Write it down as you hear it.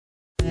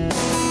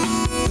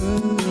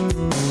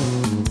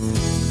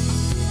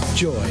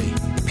joy,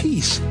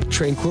 peace,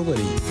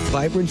 tranquility,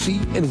 vibrancy,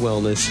 and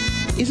wellness.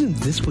 Isn't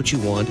this what you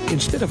want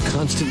instead of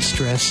constant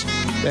stress?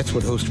 That's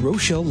what host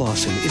Rochelle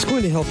Lawson is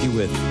going to help you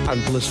with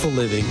on Blissful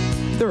Living.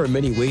 There are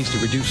many ways to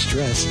reduce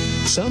stress,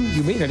 some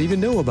you may not even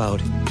know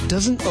about.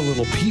 Doesn't a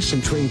little peace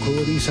and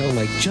tranquility sound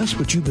like just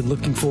what you've been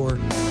looking for?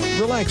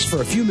 Relax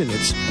for a few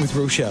minutes with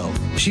Rochelle.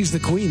 She's the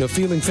queen of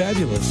feeling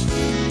fabulous.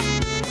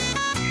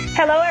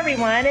 Hello,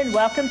 everyone, and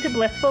welcome to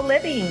Blissful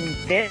Living.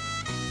 This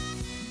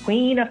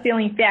Queen of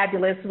Feeling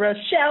Fabulous,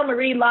 Rochelle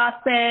Marie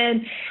Lawson,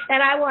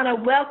 and I want to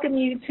welcome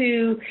you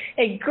to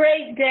a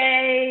great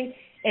day,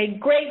 a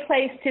great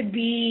place to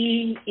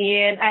be,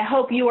 and I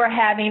hope you are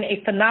having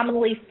a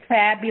phenomenally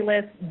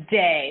fabulous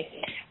day.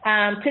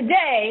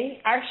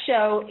 Today, our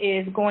show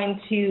is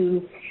going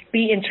to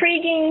be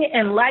intriguing,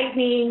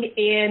 enlightening,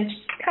 and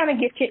kind of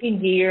get you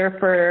in gear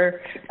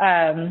for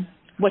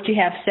what you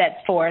have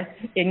set forth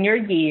in your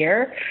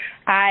year.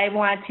 I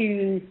want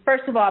to,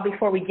 first of all,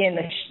 before we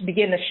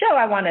begin the show,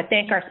 I want to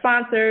thank our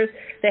sponsors,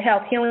 the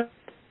Health Healing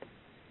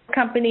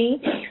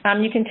Company.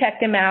 You can check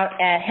them out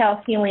at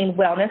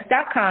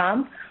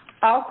healthhealingwellness.com.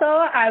 Also,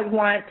 I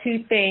want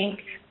to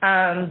thank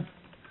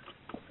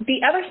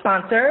the other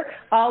sponsor,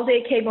 All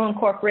Day Cable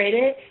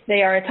Incorporated.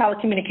 They are a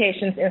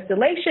telecommunications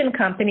installation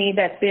company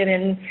that's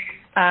been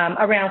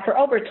around for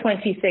over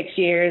 26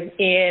 years,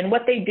 and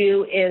what they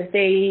do is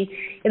they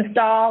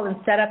install and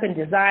set up and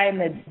design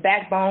the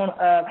backbone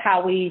of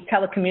how we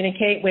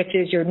telecommunicate, which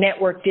is your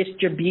network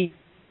distribution.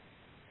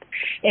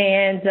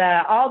 And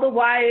all the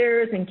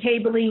wires and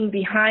cabling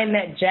behind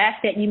that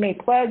jack that you may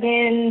plug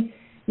in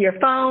your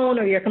phone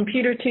or your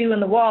computer to in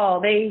the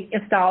wall, they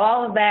install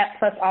all of that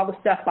plus all the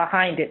stuff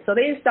behind it. So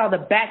they install the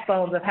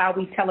backbones of how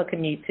we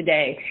telecommute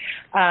today.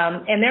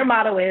 And their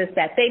motto is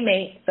that they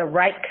make the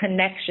right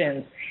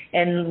connections,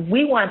 and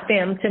we want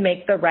them to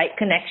make the right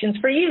connections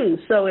for you.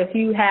 So if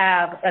you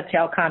have a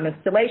telecom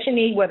installation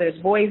need, whether it's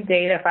voice,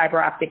 data,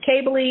 fiber optic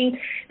cabling,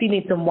 if you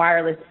need some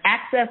wireless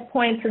access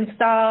points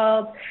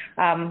installed,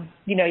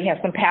 you have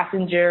some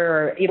passenger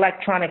or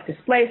electronic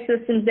display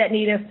systems that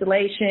need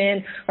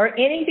installation, or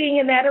anything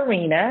in that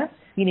arena,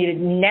 you need a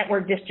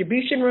network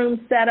distribution room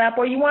set up,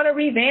 or you want to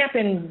revamp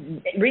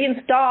and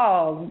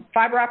reinstall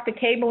fiber optic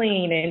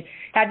cabling and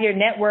have your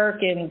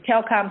network and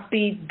telecom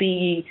speeds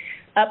be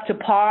up to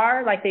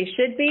par like they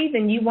should be,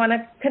 then you want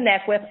to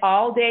connect with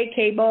All Day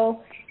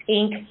Cable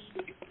Inc.,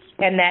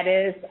 and that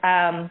is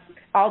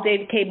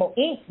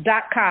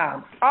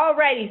alldaycableinc.com. All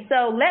righty,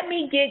 so let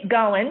me get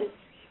going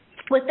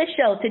with the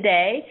show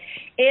today.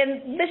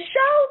 And the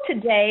show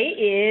today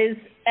is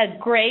a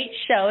great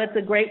show. It's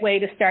a great way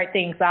to start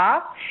things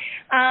off.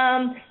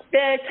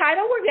 The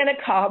title we're going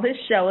to call this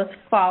show is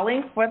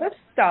Falling for the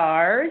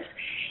Stars.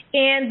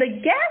 And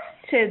the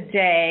guest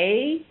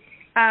today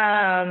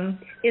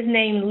is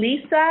named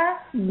Lisa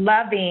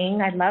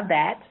Loving, I love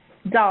that,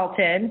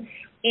 Dalton.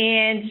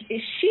 And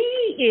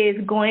she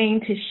is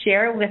going to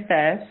share with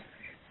us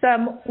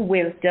some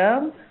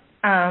wisdom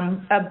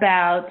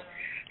about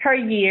her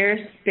years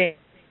spent.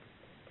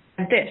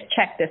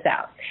 Check this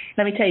out.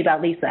 Let me tell you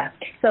about Lisa.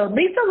 So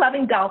Lisa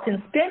Loving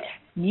Dalton spent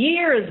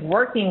years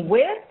working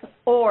with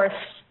or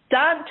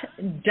stunt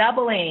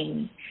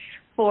doubling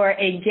for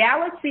a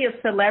galaxy of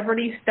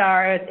celebrity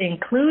stars,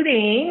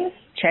 including,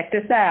 check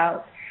this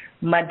out,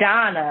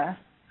 Madonna,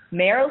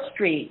 Meryl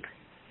Streep,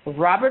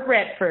 Robert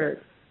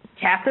Redford,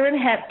 Katharine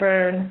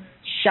Hepburn,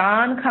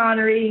 Sean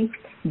Connery,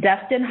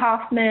 Dustin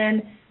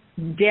Hoffman,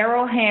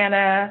 Daryl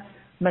Hannah,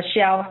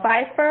 Michelle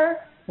Pfeiffer,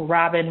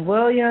 Robin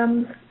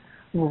Williams,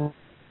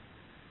 Liam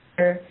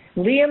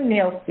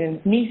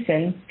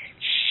Neeson,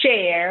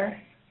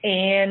 Cher,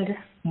 and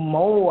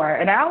more.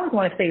 And I always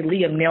want to say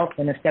Liam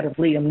Neeson instead of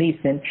Liam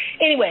Neeson.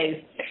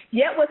 Anyways,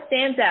 yet what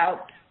stands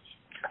out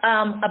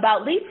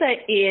about Lisa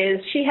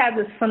is she has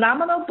this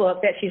phenomenal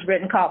book that she's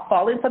written called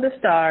Falling for the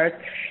Stars,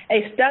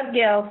 a stunt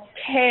girl's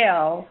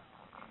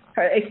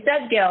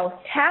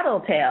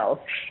tattletales.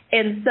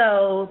 And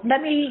so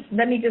let me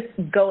just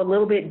go a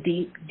little bit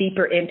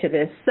deeper into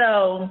this.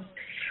 So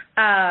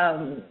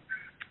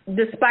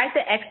despite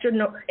the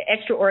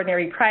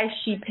extraordinary price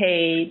she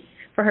paid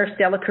for her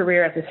stellar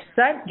career as a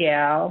stunt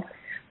gal,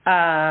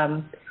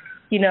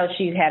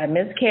 she's had a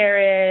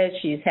miscarriage,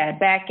 she's had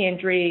back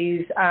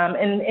injuries,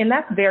 and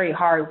that's very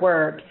hard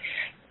work.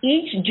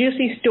 Each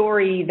juicy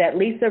story that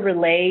Lisa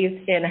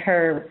relays in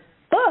her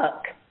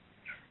book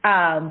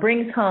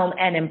brings home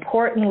an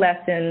important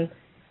lesson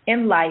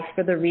in life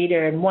for the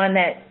reader, and one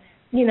that,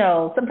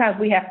 sometimes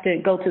we have to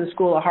go to the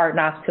school of hard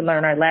knocks to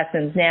learn our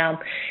lessons. Now,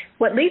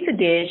 what Lisa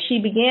did, she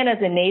began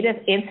as a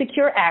native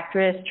insecure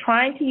actress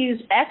trying to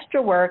use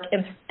extra work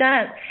and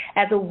stunt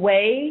as a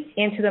way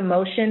into the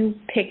motion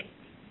picture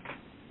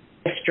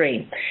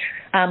industry.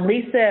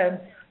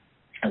 Lisa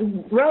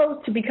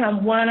rose to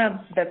become one of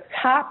the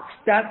top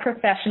stunt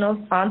professionals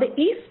on the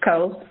East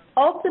Coast,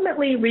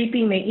 ultimately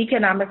reaping the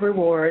economic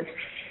rewards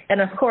and,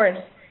 of course,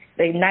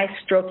 a nice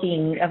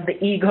stroking of the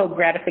ego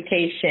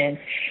gratification.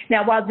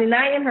 Now, while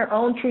denying her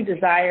own true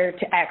desire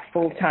to act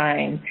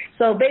full-time.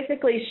 So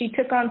basically, she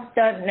took on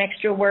stunt and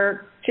extra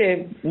work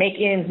to make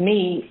ends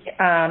meet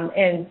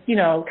and, you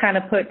know, kind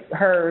of put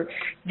her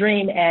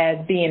dream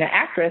as being an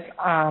actress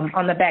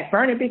on the back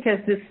burner because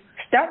this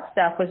stunt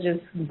stuff was just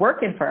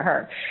working for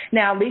her.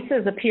 Now, Lisa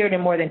has appeared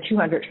in more than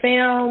 200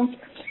 films,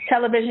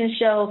 television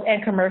shows,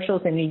 and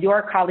commercials in New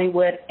York,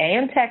 Hollywood,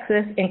 and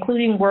Texas,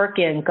 including work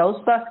in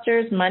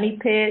Ghostbusters, Money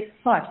Pit,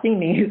 I've seen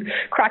these,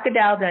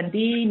 Crocodile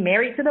Dundee,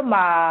 Married to the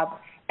Mob,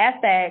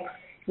 FX,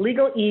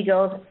 Legal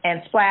Eagles,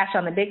 and Splash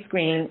on the big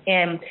screen,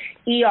 and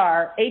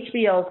ER,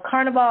 HBO's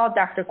Carnival,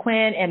 Dr.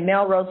 Quinn, and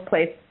Melrose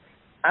Place,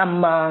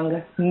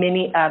 among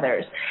many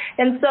others.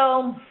 And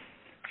so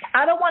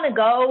I don't want to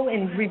go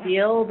and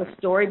reveal the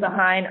story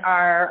behind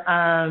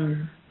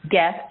our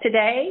guest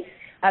today,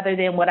 other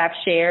than what I've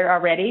shared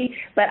already,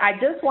 but I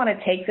just want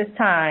to take this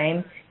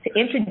time to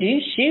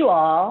introduce you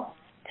all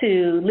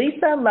to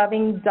Lisa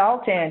Loving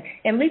Dalton.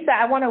 And Lisa,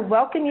 I want to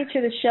welcome you to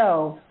the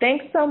show.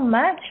 Thanks so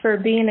much for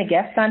being a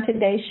guest on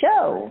today's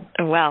show.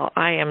 Well,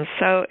 I am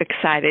so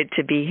excited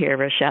to be here,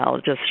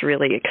 Rochelle, just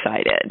really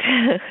excited.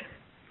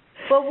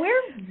 Well,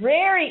 we're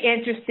very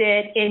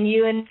interested in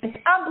you. And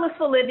on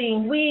Blissful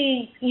Living,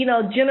 we,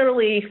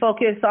 generally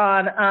focus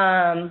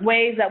on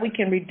ways that we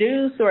can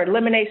reduce or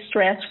eliminate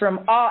stress from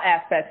all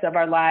aspects of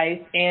our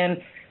lives. And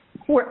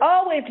we're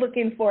always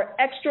looking for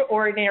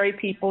extraordinary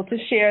people to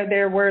share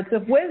their words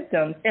of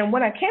wisdom. And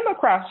when I came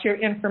across your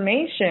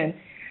information,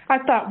 I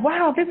thought,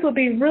 wow, this would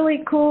be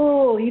really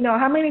cool.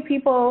 How many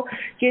people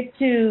get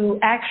to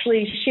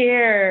actually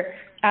share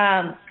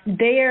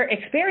their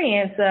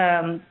experience,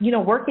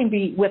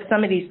 working with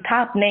some of these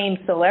top-name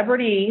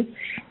celebrities,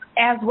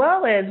 as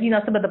well as,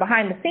 some of the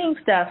behind-the-scenes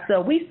stuff.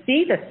 So we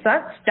see the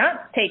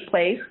stunts take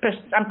place.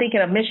 I'm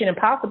thinking of Mission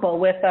Impossible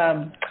with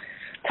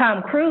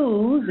Tom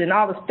Cruise and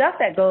all the stuff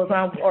that goes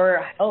on,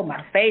 or,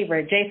 my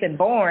favorite, Jason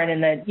Bourne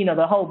and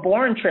the whole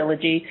Bourne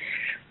trilogy,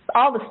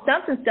 all the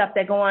stunts and stuff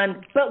that go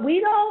on, but we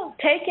don't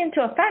take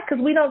into effect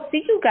because we don't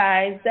see you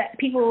guys, that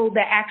people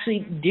that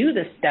actually do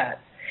the stunts.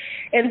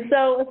 And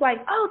so it's like,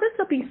 this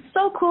would be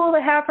so cool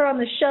to have her on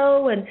the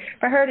show and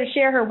for her to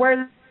share her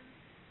words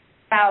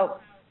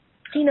about,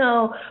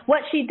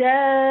 what she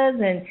does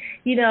and,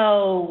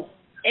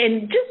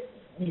 and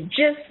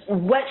just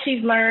what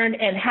she's learned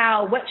and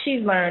how what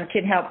she's learned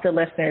can help the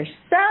listeners.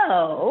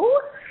 So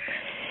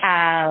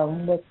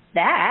with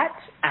that,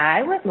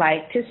 I would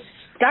like to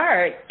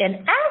start and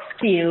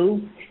ask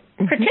you,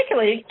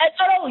 particularly,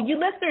 you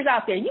listeners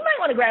out there, you might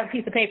want to grab a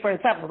piece of paper and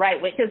something to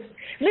write with, because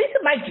Lisa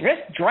might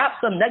just drop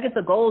some nuggets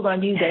of gold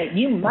on you that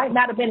you might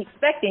not have been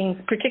expecting,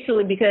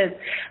 particularly because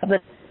of the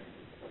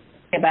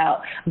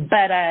about.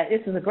 But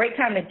this is a great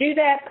time to do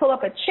that. Pull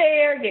up a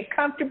chair, get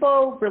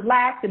comfortable,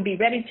 relax, and be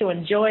ready to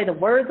enjoy the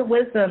words of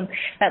wisdom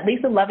that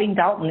Lisa Loving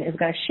Dalton is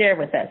going to share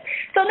with us.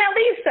 So now,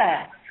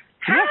 Lisa,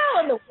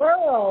 how in the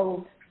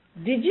world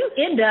did you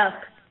end up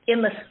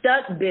in the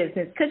stunt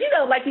business? Because,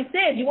 like you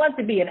said, you wanted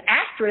to be an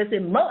actress.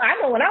 And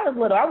I know when I was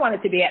little, I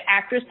wanted to be an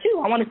actress,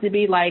 too. I wanted to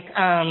be like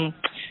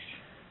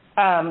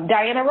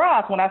Diana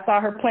Ross when I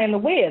saw her playing The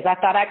Wiz. I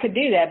thought I could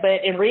do that.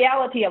 But in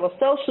reality, I was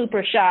so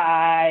super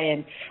shy.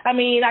 And,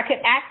 I could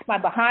act my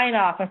behind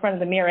off in front of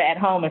the mirror at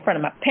home in front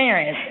of my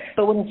parents.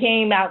 But when it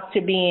came out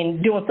to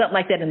doing something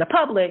like that in the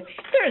public,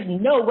 there's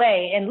no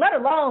way, and let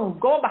alone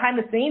going behind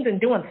the scenes and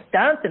doing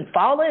stunts and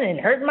falling and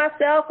hurting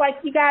myself like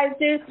you guys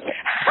do.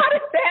 How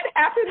did that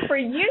happen for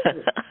you?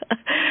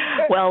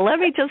 Well, let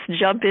me just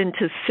jump in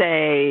to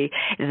say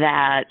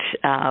that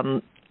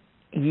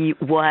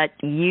what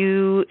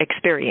you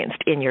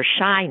experienced in your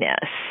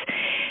shyness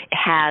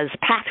has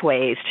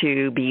pathways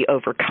to be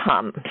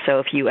overcome. So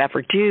if you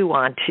ever do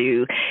want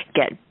to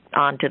get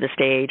onto the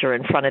stage or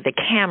in front of the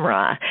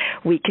camera,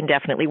 we can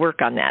definitely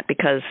work on that,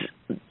 because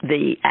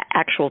the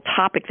actual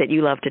topic that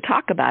you love to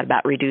talk about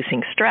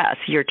reducing stress,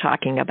 you're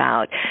talking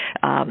about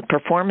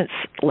performance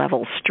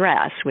level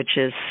stress, which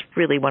is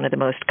really one of the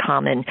most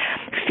common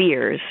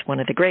fears, one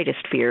of the greatest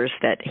fears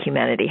that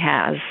humanity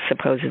has.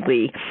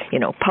 Supposedly,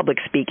 public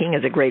speaking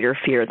is a greater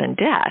fear than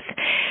death.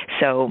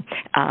 So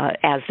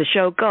as the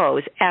show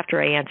goes,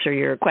 after I answer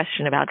your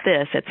question about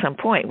this at some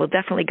point, we'll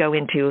definitely go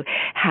into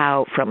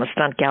how, from a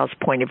stunt gal's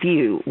point of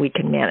view, we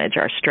can manage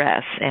our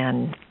stress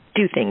and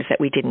do things that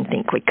we didn't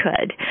think we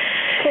could.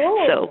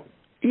 Cool.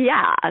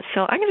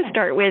 So I'm going to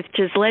start with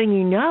just letting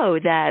you know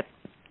that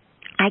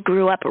I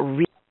grew up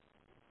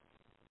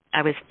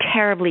I was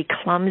terribly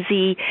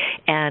clumsy,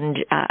 and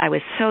I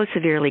was so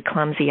severely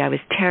clumsy. I was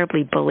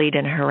terribly bullied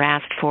and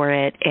harassed for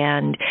it,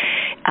 and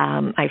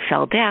I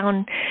fell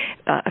down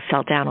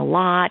a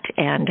lot,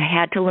 and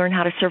I had to learn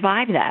how to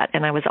survive that.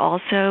 And I was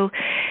also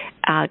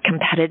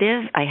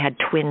competitive. I had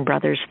twin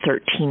brothers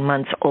 13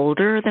 months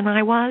older than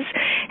I was,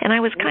 and I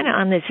was kind of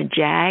on this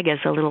jag as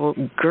a little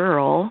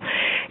girl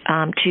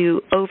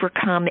to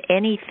overcome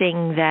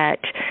anything that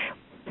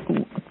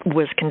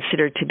was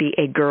considered to be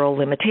a girl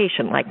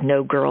limitation, like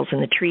no girls in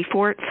the tree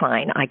fort.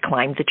 Fine, I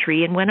climbed the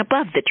tree and went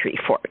above the tree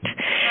fort,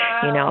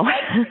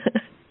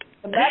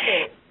 love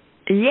it.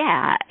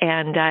 Yeah,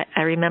 and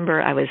I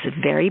remember I was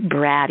very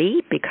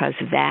bratty because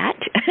of that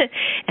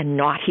and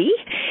naughty,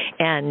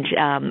 and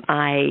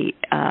I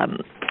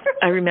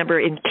remember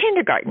in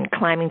kindergarten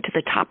climbing to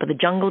the top of the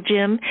jungle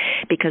gym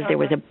because there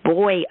was a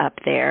boy up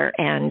there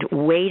and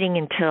waiting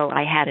until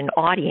I had an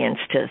audience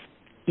to,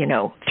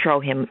 throw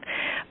him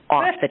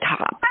off the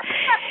top.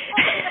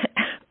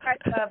 I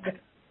love it.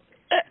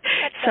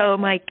 So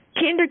my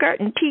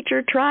kindergarten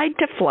teacher tried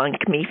to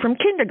flunk me from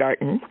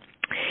kindergarten.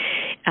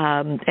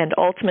 And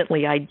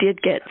ultimately, I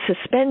did get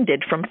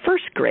suspended from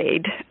first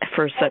grade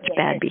for such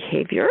bad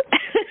behavior.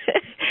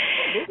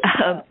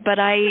 But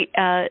I,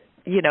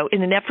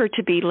 in an effort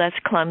to be less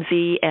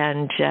clumsy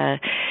and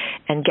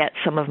get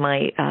some of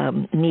my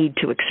need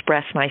to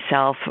express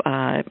myself,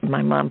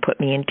 my mom put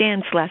me in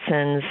dance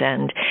lessons,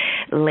 and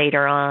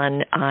later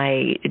on,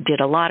 I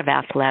did a lot of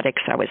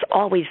athletics. I was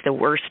always the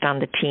worst on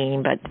the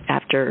team, but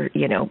after,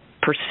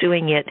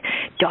 pursuing it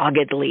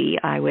doggedly,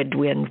 I would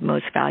win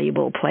most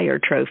valuable player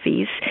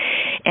trophies.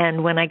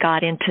 And when I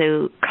got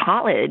into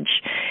college,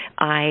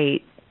 I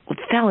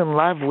fell in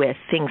love with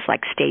things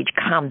like stage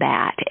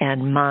combat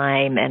and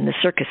mime and the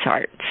circus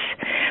arts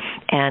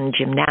and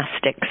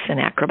gymnastics and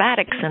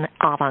acrobatics and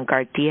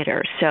avant-garde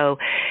theater. So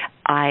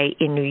I,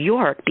 in New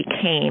York,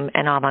 became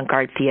an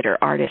avant-garde theater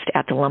artist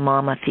at the La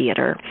Mama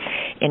Theater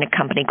in a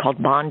company called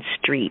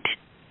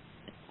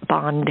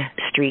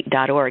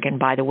BondStreet.org. And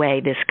by the way,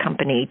 this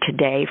company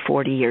today,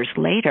 40 years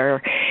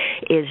later,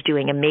 is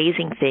doing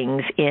amazing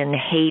things in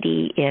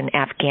Haiti, in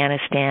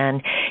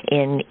Afghanistan,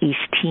 in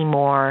East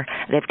Timor.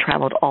 They've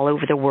traveled all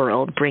over the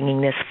world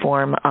bringing this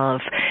form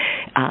of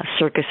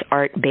circus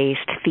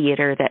art-based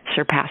theater that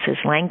surpasses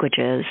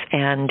languages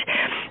and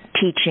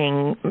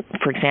teaching,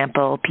 for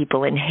example,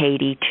 people in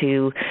Haiti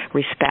to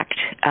respect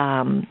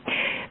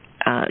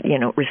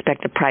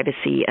respect the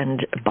privacy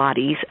and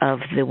bodies of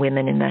the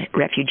women in the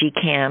refugee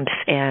camps,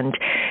 and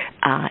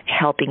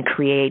helping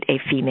create a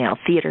female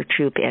theater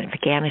troupe in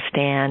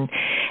Afghanistan,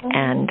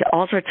 and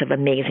all sorts of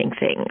amazing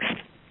things.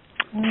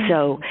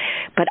 So,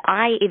 but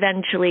I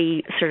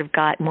eventually sort of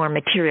got more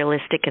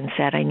materialistic and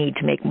said I need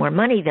to make more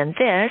money than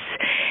this,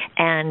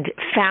 and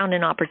found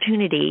an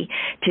opportunity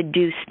to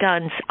do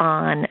stunts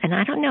on, and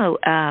I don't know,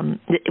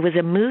 it was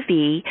a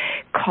movie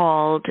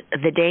called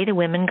The Day the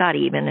Women Got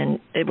Even,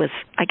 and it was,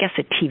 I guess,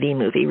 a TV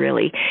movie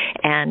really,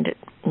 and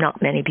not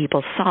many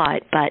people saw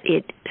it, but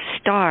it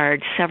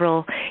starred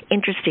several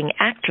interesting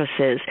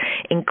actresses,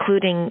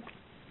 including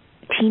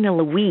Tina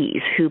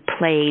Louise, who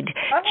played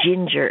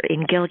Ginger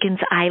in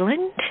Gilligan's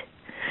Island.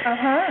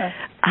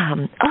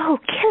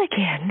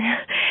 Gilligan.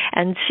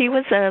 And she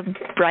was a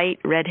pretty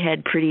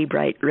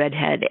bright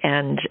redhead,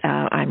 and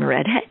I'm a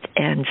redhead.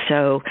 And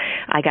so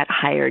I got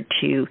hired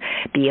to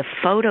be a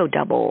photo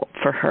double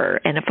for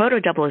her. And a photo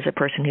double is a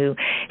person who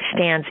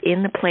stands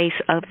in the place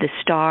of the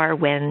star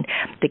when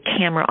the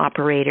camera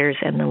operators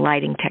and the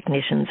lighting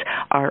technicians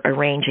are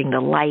arranging the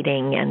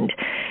lighting and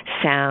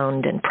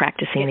sound and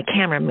practicing the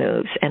camera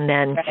moves. And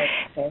then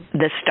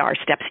the star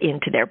steps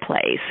into their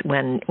place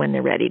when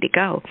they're ready to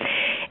go.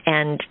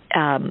 And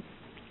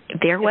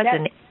there was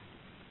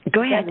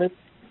Go ahead.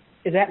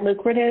 Is that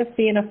lucrative,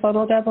 being a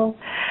photo double?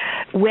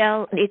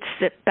 Well, it's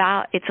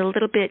a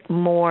little bit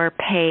more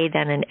pay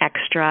than an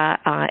extra,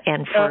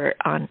 and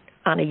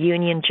on a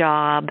union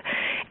job,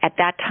 at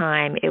that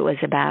time it was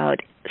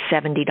about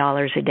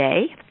 $70 a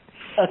day.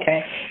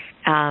 Okay.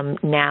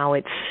 Now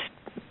it's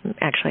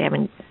actually, I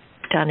haven't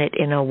done it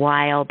in a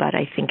while, but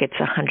I think it's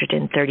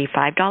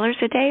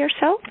 $135 a day or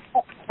so.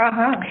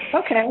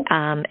 Okay.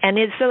 And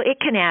so it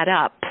can add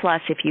up.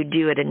 Plus, if you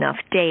do it enough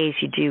days,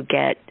 you do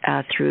get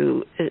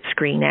through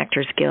Screen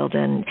Actors Guild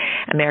and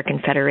American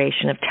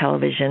Federation of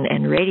Television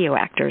and Radio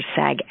Actors,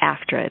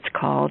 SAG-AFTRA it's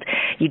called.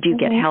 You do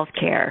get health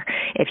care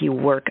if you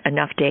work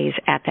enough days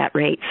at that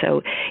rate.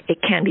 So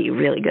it can be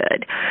really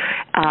good.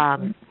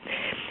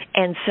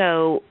 And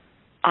so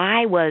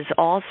I was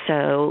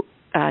also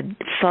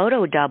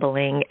photo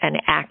doubling an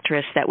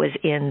actress that was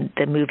in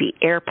the movie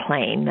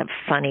Airplane, the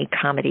funny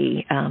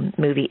comedy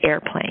movie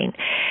Airplane.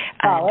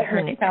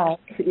 Her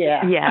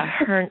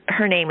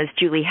name was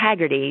Julie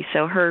Haggerty,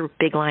 so her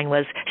big line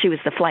was, she was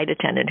the flight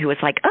attendant who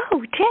was like,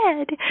 "Oh,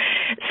 Ted."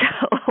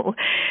 So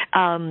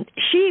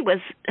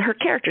her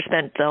character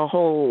spent the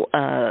whole,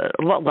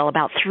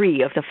 about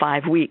 3 of the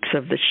 5 weeks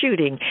of the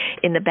shooting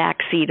in the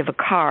back seat of a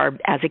car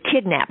as a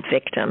kidnap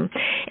victim,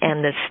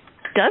 and the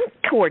stunt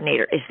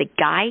coordinator is the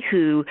guy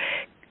who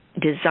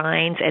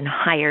designs and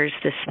hires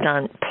the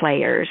stunt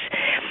players,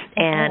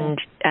 and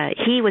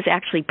he was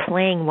actually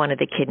playing one of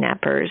the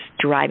kidnappers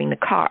driving the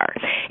car,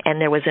 and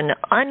there was an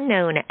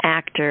unknown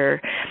actor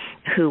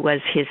who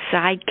was his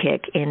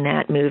sidekick in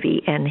that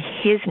movie, and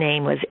his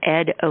name was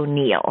Ed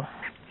O'Neill.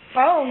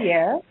 Oh,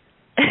 yeah.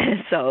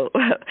 So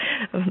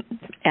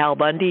Al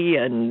Bundy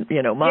and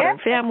Modern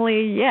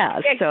Family,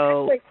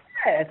 so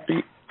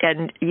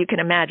and you can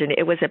imagine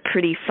it was a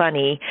pretty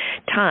funny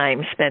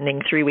time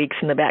spending 3 weeks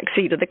in the back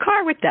seat of the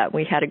car with them.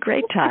 We had a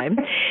great time.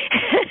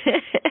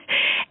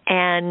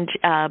 And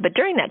but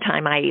during that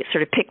time, I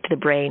sort of picked the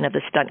brain of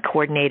the stunt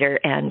coordinator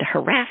and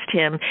harassed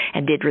him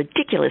and did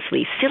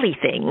ridiculously silly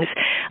things,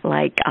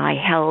 like I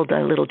held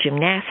a little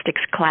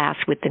gymnastics class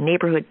with the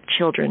neighborhood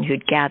children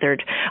who'd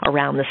gathered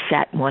around the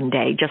set one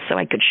day, just so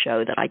I could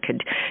show that I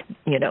could,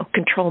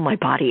 control my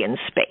body in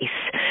space.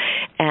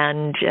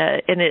 And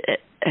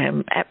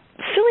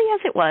silly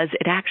as it was,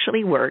 it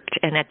actually worked.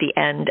 And at the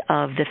end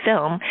of the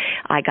film,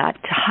 I got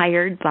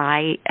hired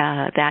by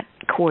that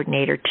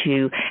coordinator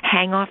to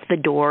hang off the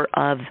door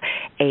of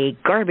a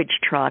garbage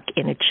truck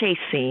in a chase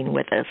scene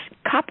with a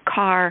cop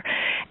car,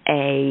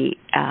 a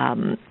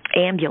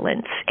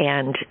ambulance,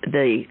 and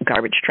the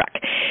garbage truck.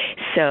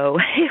 So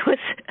it was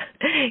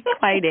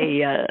quite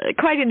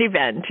an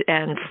event,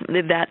 and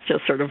that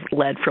just sort of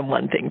led from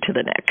one thing to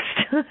the next.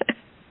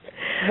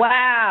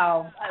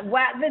 Wow.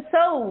 That's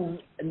so,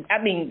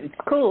 it's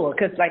cool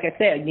because, like I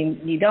said,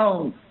 you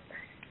don't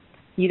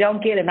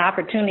get an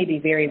opportunity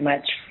very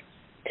much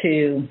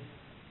to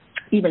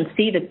even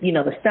see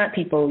the stunt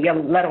people,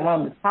 let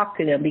alone to talk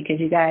to them, because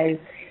you guys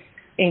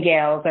and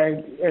gals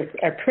are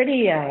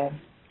pretty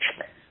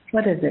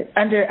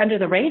under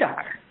the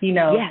radar,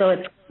 Yes. So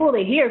it's cool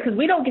to hear, because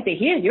we don't get to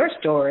hear your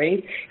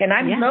stories, and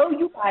I know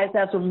you guys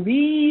have some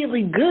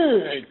really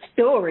good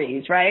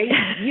stories, right?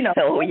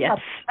 Oh, yes.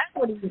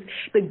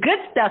 The good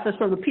stuff is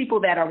from the people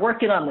that are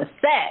working on the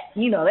set.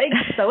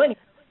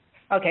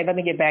 Okay, let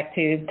me get back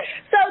to.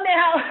 So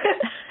now,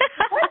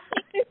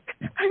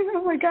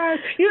 oh my gosh!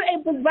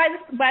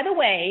 By the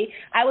way,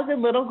 I was a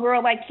little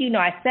girl like you.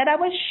 I said I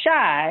was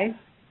shy,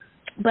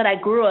 but I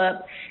grew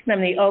up, and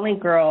I'm the only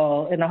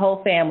girl in the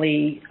whole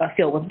family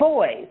filled with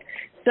boys.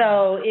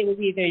 So it was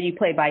either you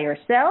play by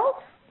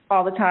yourself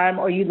all the time,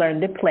 or you learn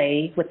to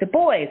play with the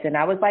boys. And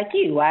I was like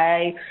you.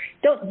 I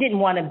didn't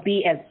want to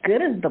be as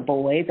good as the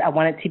boys. I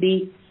wanted to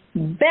be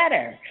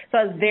better. So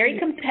I was very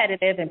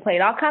competitive and played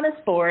all kind of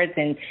sports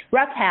and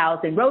roughhouse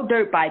and rode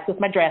dirt bikes with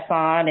my dress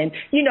on and,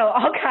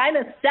 all kind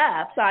of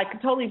stuff. So I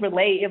could totally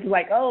relate. It was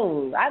like,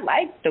 oh, I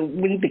like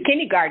the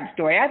kindergarten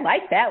story. I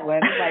like that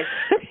one. It's like,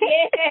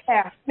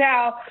 yeah.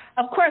 Now,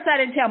 of course, I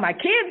didn't tell my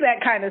kids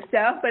that kind of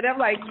stuff, but I'm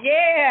like,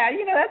 yeah,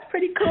 that's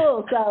pretty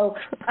cool. So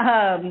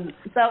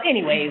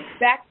anyways,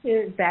 back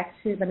to,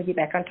 let me get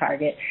back on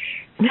target.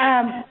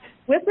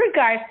 With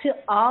regards to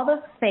all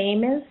the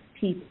famous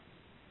people,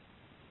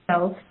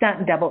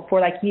 stunt double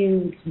for, like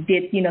you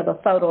did, the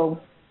photo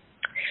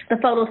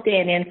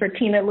stand-in for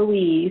Tina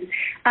Louise.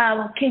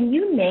 Can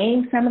you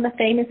name some of the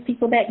famous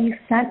people that you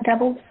stunt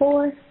doubled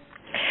for?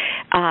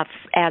 As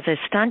a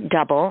stunt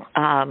double,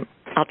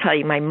 I'll tell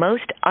you, my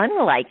most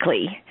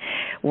unlikely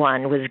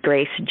one was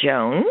Grace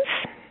Jones.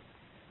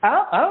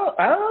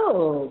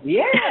 Oh,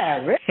 yeah.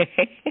 Really?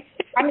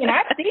 I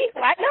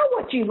know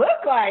what you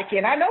look like,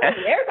 and I know what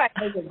everybody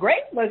knows what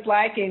Grace looks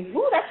like, and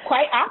that's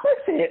quite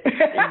opposite.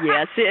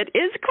 Yes, it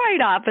is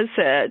quite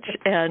opposite,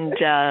 and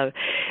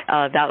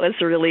that was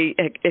really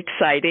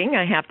exciting.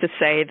 I have to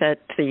say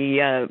that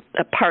the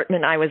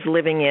apartment I was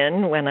living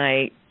in when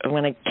I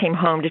came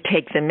home to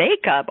take the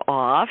makeup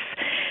off,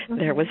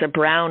 there was a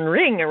brown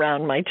ring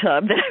around my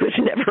tub that I was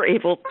never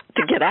able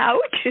to get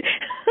out.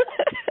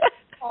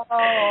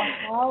 Oh,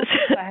 how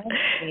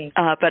funny.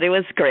 But it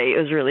was great.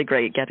 It was really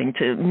great getting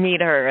to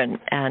meet her and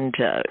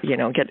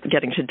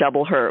getting to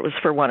double her. It was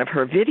for one of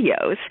her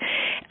videos.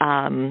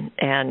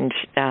 And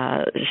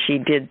I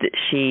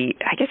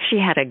guess she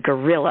had a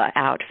gorilla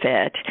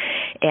outfit,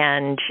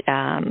 and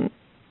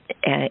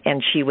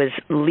she was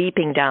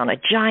leaping down a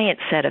giant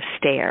set of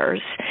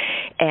stairs.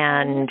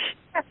 And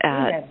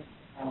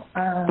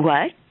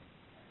what?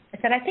 I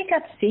said, I think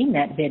I've seen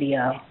that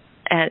video.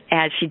 And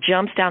as she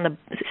jumps down the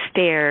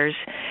stairs,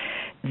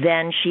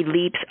 then she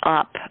leaps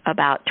up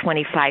about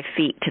 25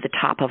 feet to the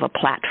top of a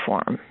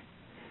platform,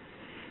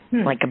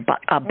 like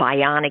a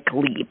bionic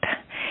leap.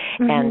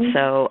 And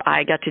so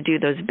I got to do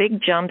those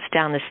big jumps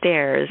down the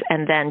stairs,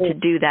 and then to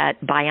do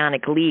that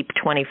bionic leap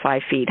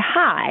 25 feet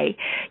high,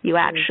 you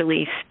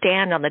actually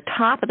stand on the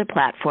top of the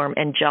platform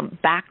and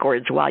jump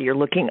backwards while you're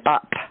looking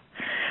up.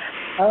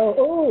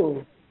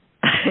 Oh.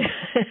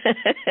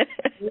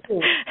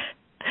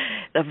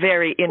 A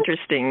very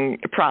interesting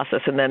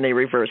process, and then they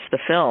reverse the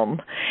film.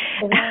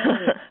 Wow.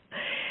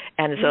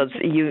 And so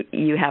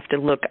you have to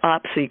look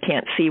up, so you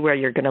can't see where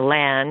you're going to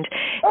land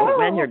and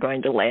when you're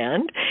going to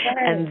land.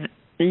 And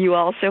you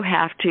also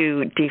have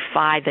to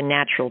defy the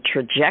natural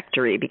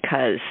trajectory,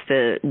 because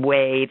the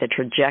way the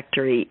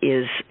trajectory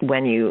is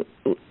when you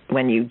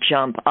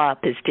jump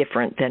up is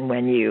different than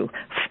when you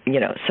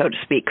so to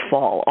speak,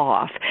 fall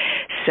off.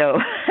 So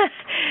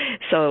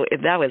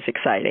that was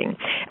exciting.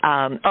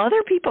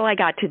 Other people I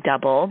got to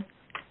double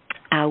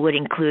would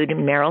include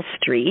Meryl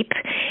Streep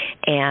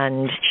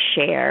and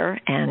Cher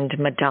and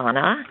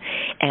Madonna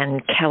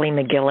and Kelly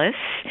McGillis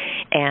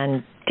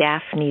and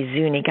Daphne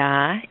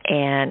Zuniga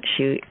and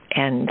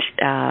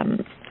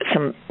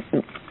some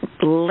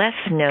less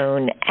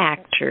known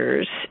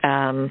actors.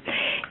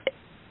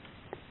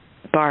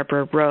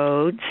 Barbara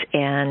Rhodes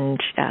and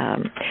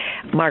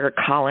Margaret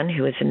Collin,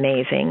 who is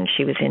amazing.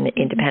 She was in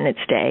Independence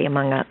Day,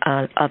 among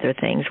other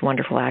things,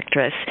 wonderful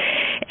actress.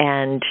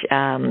 And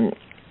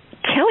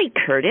Kelly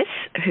Curtis,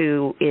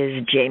 who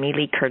is Jamie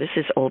Lee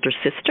Curtis's older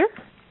sister.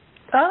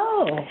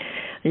 Oh.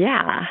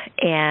 Yeah,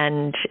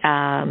 and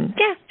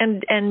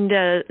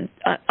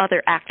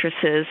other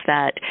actresses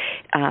that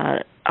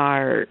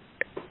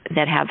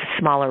have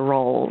smaller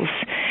roles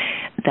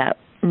that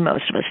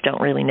most of us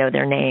don't really know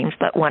their names,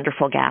 but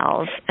wonderful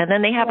gals. And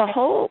then they have a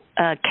whole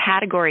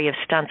category of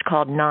stunts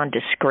called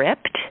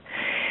nondescript,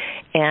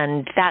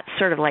 and that's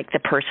sort of like the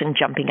person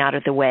jumping out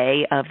of the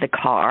way of the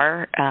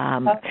car,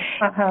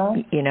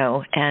 you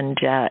know. And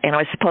I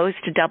was supposed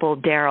to double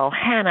Daryl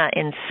Hannah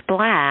in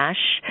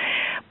Splash,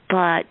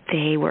 but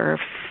they were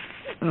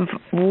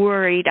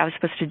worried. I was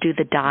supposed to do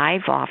the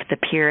dive off the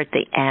pier at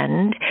the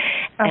end,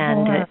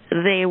 and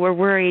they were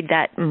worried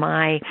that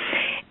my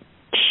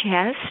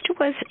chest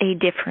was a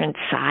different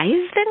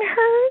size than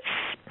hers.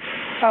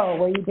 Oh,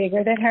 were you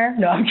bigger than her?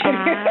 No, I'm kidding.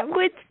 I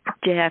would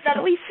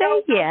definitely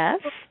say yes.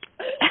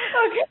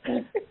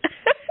 Okay.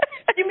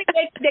 You mean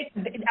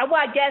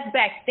well, I guess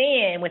back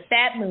then with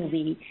that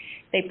movie,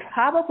 they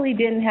probably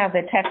didn't have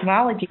the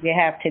technology they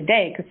have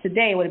today, because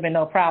today it would have been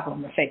no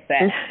problem to fix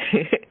that.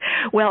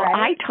 Well,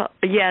 right?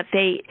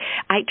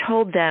 I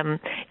told them.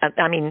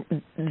 I mean,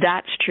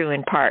 that's true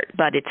in part,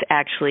 but it's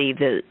actually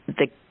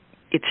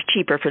it's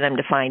cheaper for them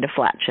to find a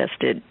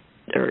flat-chested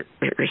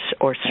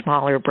or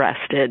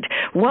smaller-breasted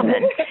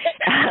woman.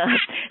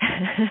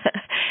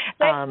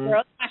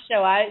 Girl, my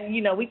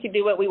show. We can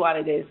do what we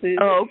want to do.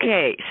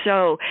 Okay,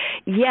 so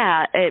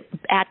yeah,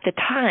 at the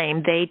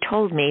time they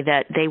told me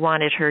that they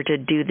wanted her to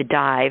do the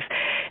dive.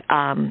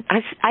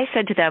 I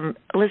said to them,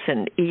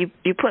 "Listen, you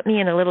put me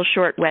in a little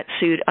short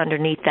wetsuit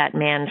underneath that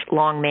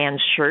long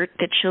man's shirt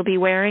that she'll be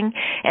wearing,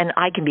 and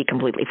I can be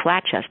completely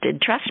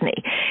flat-chested. Trust me."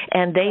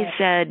 And they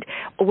said,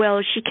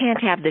 "Well, she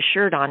can't have the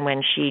shirt on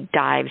when she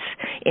dives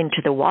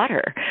into the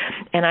water."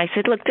 And I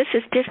said, "Look, this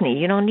is Disney.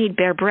 You don't need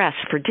bare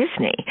breasts for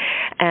Disney."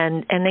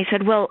 And they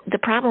said, "Well, the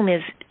problem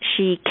is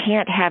she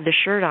can't have the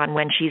shirt on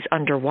when she's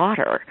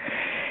underwater."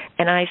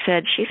 And I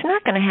said, "She's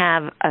not going to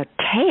have a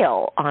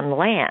tail on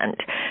land.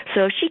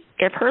 So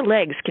if her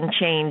legs can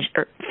change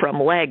from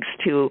legs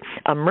to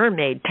a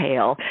mermaid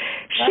tail,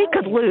 she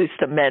could lose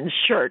the men's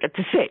shirt at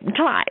the same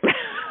time."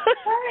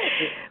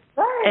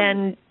 Right.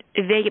 And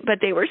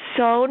they were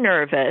so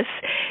nervous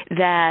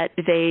that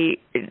they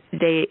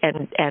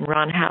and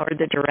Ron Howard,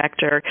 the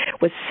director,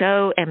 was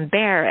so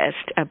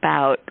embarrassed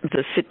about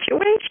the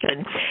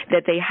situation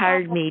that they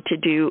hired me to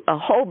do a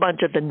whole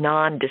bunch of the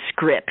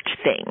nondescript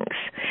things.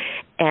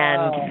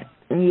 And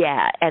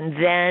and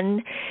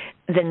then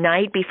the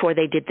night before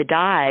they did the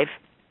dive,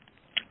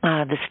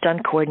 the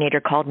stunt coordinator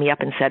called me up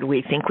and said,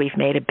 "We think we've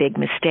made a big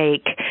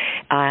mistake.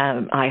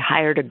 I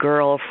hired a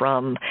girl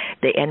from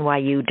the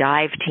NYU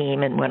dive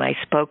team, and when I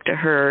spoke to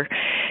her,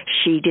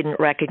 she didn't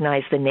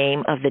recognize the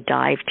name of the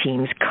dive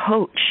team's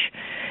coach.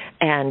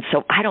 And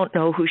so I don't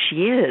know who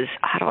she is.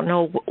 I don't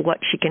know what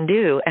she can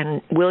do.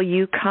 And will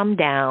you come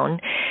down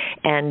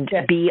and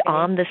be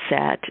on the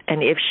set?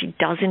 And if she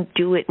doesn't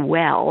do it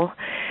well,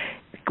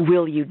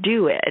 will you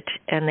do it?"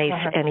 And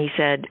he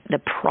said, "The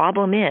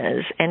problem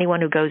is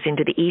anyone who goes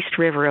into the East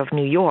River of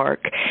New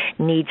York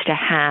needs to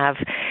have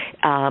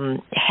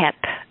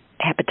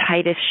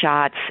hepatitis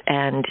shots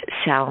and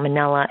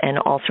salmonella and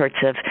all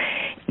sorts of,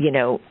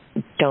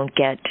 don't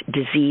get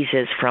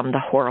diseases from the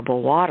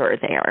horrible water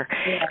there.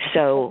 Yeah.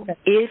 So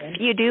if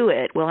you do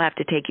it, we'll have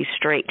to take you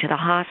straight to the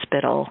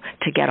hospital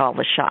to get all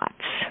the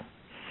shots."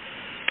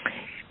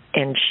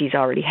 And she's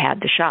already had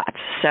the shots.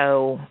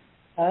 So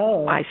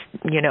I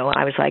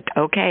was like,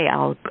 okay,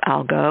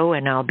 I'll go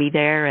and I'll be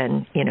there,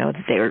 and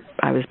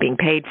I was being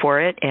paid for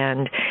it,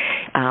 and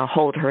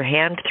hold her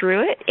hand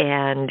through it,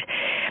 and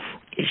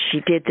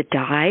she did the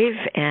dive,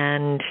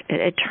 and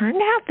it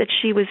turned out that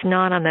she was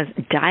not on the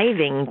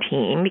diving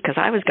team, because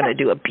I was going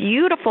to do a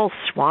beautiful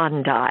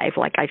swan dive.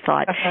 Like I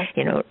thought,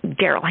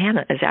 Daryl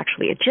Hannah is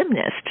actually a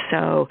gymnast.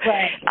 So,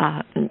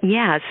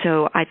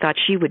 so I thought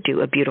she would do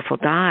a beautiful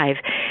dive.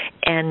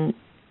 And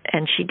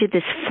she did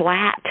this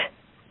flat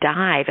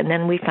dive, and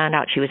then we found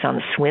out she was on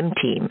the swim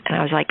team. And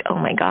I was like, oh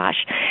my gosh,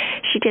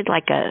 she did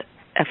like a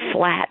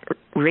flat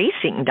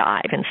racing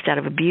dive instead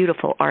of a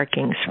beautiful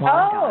arcing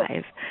swan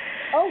dive.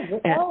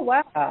 Oh,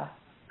 wow.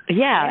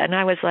 Yeah, and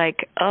I was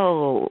like,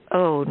 oh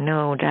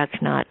no,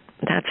 that's not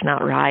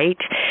right.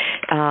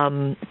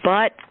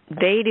 But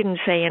they didn't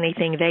say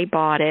anything. They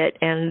bought it,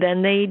 and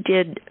then they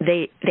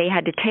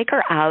had to take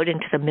her out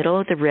into the middle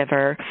of the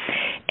river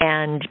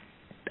and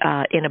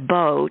in a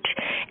boat,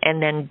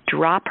 and then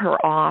drop her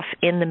off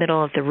in the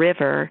middle of the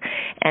river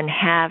and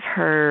have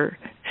her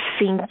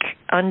sink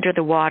under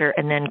the water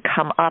and then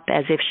come up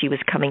as if she was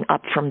coming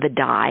up from the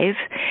dive,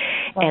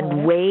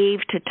 and wave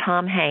to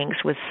Tom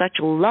Hanks with such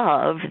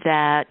love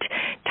that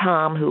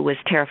Tom, who was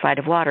terrified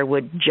of water,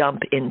 would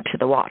jump into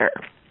the water.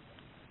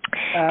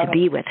 to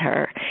be with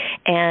her.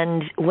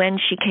 And when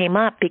she came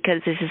up,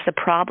 because this is the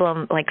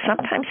problem, like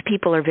sometimes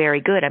people are very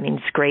good. I mean,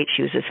 it's great.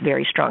 She was this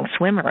very strong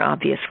swimmer,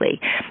 obviously,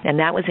 and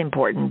that was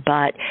important,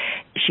 but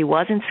she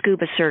wasn't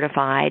scuba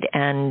certified,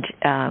 and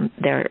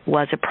there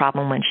was a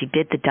problem when she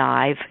did the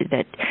dive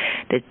that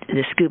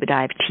the scuba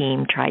dive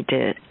team tried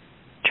to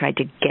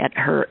get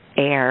her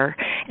air,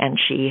 and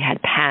she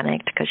had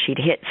panicked because she'd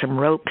hit some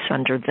ropes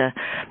under the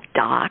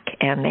dock,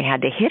 and they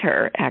had to hit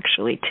her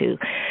actually to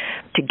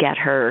get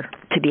her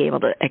to be able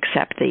to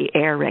accept the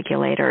air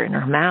regulator in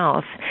her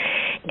mouth.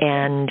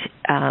 And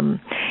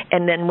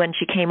then when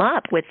she came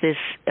up with this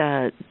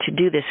to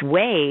do this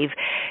wave,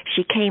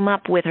 she came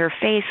up with her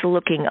face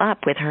looking up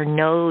with her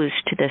nose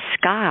to the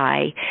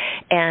sky,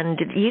 and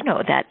you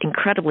know that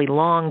incredibly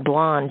long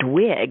blonde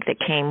wig that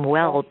came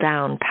well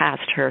down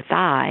past her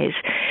thighs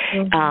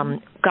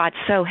got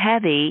so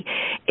heavy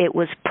it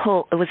was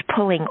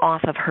pulling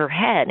off of her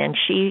head, and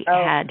she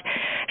had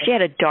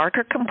a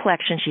darker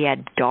complexion. She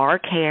had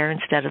dark hair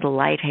instead of the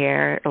light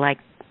hair like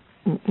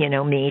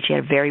me. She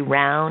had a very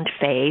round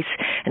face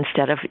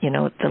instead of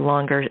the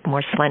longer,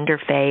 more slender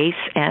face,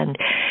 and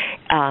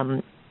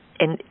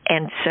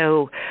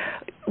so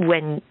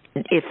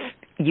if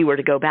you were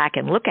to go back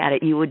and look at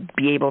it, you would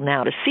be able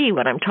now to see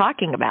what I'm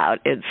talking about.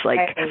 It's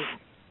like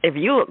if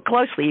you look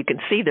closely, you can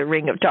see the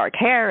ring of dark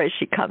hair as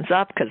she comes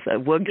up because the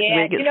wig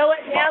is. You know what?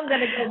 Now I'm going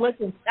to go look.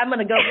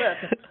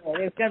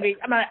 It's going to be.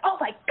 I'm like, oh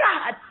my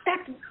God,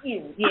 that's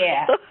you.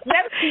 Yeah,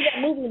 never seen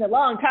that movie in a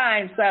long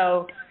time.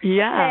 So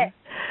yeah,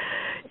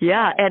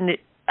 and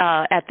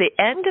at the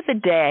end of the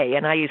day,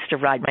 and I used to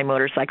ride my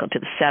motorcycle to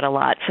the set a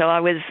lot, so I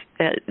was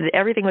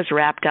everything was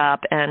wrapped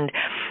up, and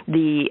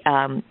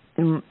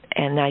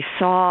and I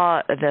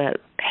saw the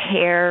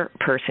hair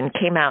person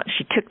came out.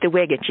 She took the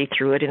wig and she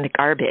threw it in the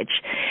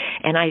garbage,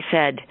 and I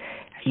said,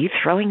 "Are you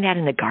throwing that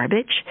in the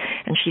garbage?"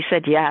 And she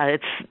said, "Yeah,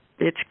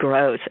 it's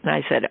gross." And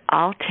I said,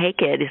 "I'll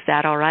take it. Is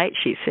that all right?"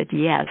 She said,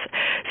 "Yes."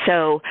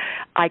 So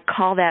I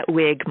call that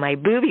wig my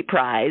booby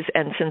prize.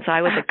 And since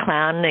I was a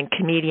clown and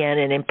comedian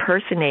and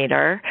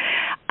impersonator,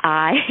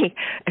 I,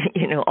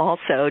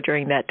 also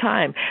during that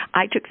time,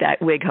 I took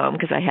that wig home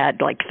because I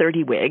had like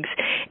 30 wigs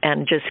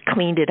and just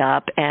cleaned it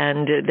up.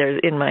 And there's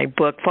in my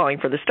book, Falling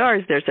for the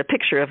Stars, there's a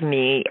picture of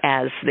me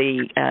as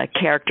the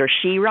character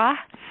She-Ra.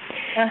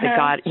 The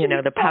god,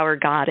 the power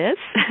goddess.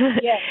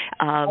 Yes.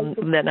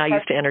 Then I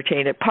used to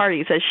entertain at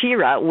parties as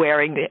She-Ra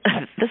wearing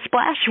the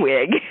splash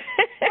wig.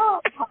 Oh,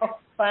 how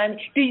fun.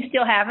 Do you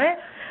still have it?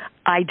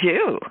 I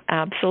do.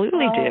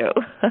 Absolutely do.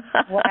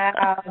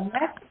 Wow,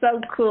 that's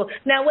so cool.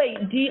 Now, wait,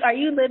 are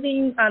you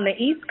living on the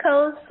East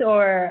Coast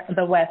or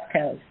the West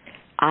Coast?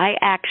 I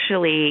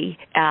actually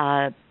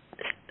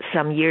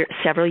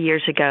several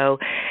years ago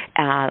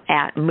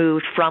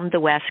moved from the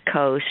West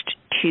Coast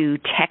to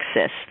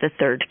Texas, the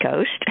third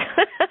coast.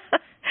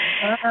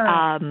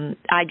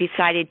 I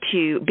decided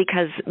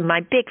because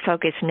my big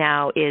focus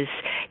now is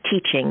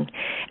teaching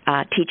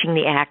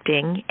the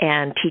acting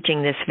and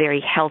teaching this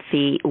very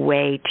healthy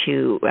way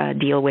to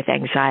deal with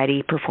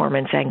anxiety,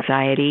 performance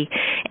anxiety,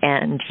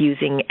 and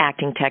using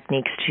acting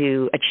techniques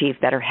to achieve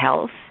better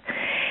health.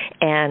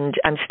 And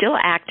I'm still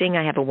acting.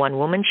 I have a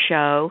one-woman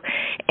show,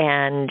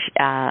 and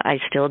I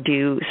still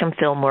do some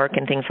film work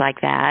and things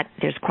like that.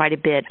 There's quite a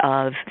bit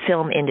of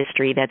film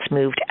industry that's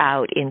moved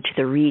out into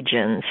the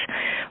regions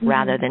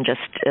rather than just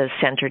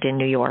centered in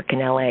New York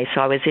and L.A.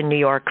 So I was in New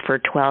York for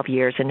 12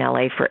 years, in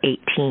L.A. for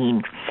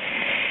 18.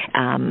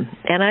 And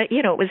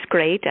it was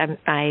great.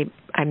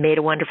 I made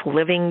a wonderful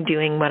living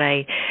doing what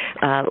I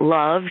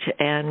loved,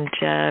 and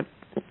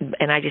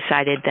I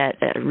decided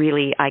that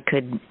really I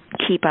could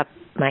keep up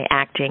my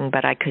acting,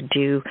 but I could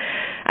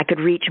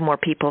reach more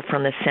people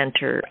from the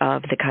center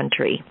of the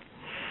country.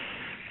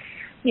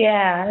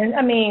 Yeah, and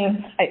I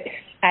mean,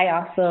 I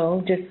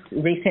also just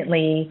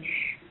recently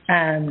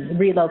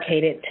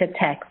relocated to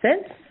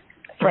Texas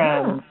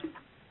from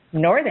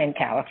Northern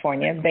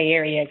California, Bay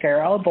Area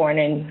girl, born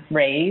and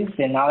raised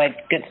and all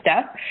that good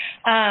stuff.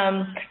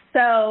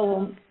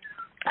 So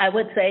I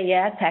would say,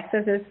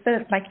 Texas is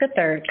like the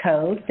third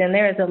coast, and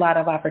there is a lot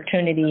of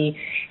opportunity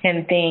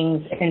and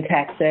things in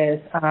Texas.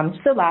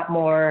 Just a lot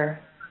more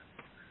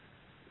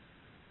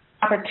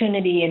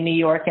opportunity in New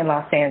York and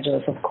Los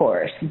Angeles, of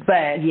course.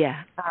 But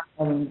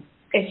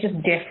it's just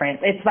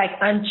different. It's like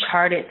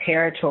uncharted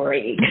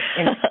territory.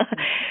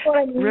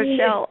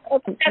 Rochelle,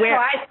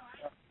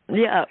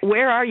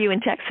 where are you in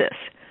Texas?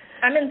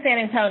 I'm in San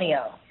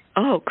Antonio.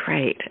 Oh,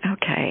 great.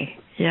 Okay.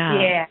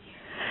 Yeah.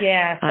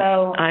 Yeah.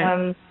 So,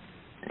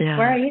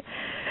 where are you?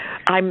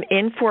 I'm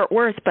in Fort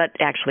Worth, but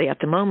actually at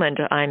the moment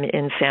I'm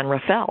in San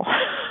Rafael.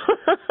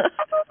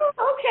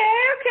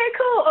 Okay,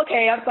 cool.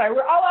 Okay, I'm sorry.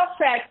 We're all off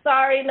track.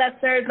 Sorry,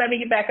 listeners. Let me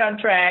get back on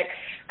track.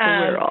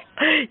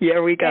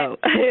 Here we go.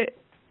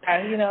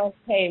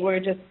 Hey, we're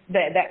just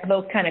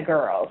those kind of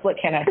girls. What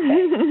can I say?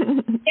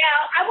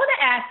 I want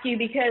to ask you,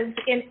 because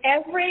in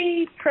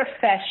every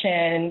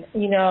profession,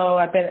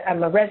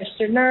 I'm a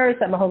registered nurse,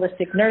 I'm a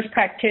holistic nurse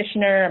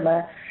practitioner, I'm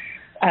a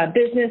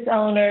business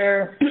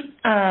owner,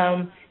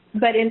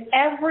 but in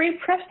every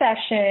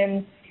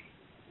profession,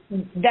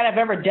 that I've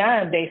ever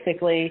done,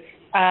 basically,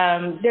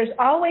 there's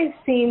always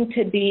seemed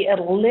to be a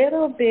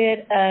little bit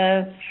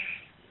of,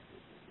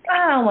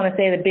 I don't want to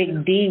say the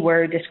big D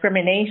word,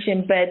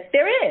 discrimination, but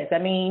there is. I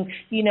mean,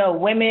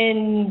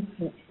 women,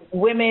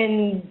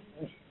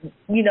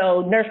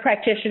 nurse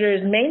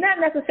practitioners may not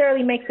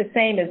necessarily make the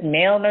same as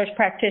male nurse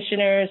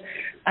practitioners.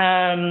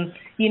 An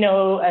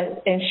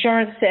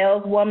insurance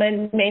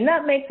saleswoman may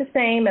not make the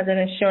same as an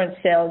insurance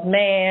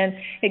salesman.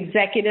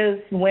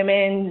 Executives,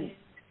 women,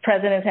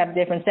 presidents have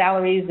different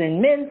salaries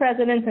than men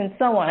presidents, and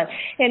so on.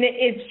 And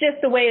it's just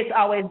the way it's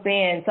always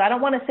been. So I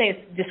don't want to say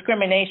it's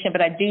discrimination,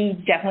 but I do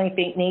definitely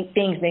think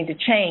things need to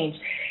change.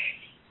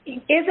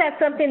 Is that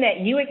something that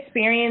you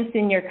experienced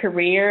in your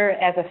career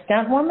as a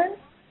stunt woman?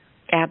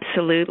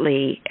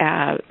 Absolutely.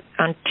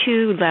 On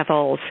two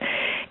levels.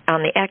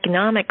 On the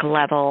economic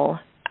level,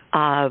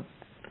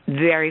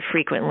 very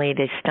frequently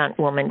the stunt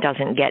woman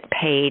doesn't get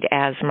paid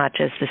as much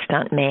as the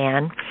stunt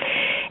man.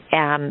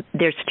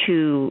 There's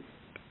two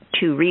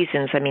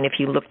reasons. I mean, if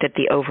you looked at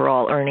the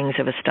overall earnings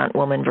of a stunt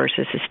woman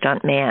versus a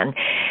stunt man,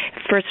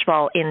 first of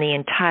all, in the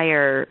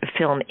entire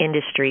film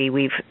industry,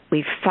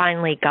 we've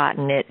finally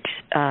gotten it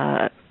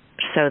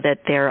so that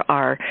there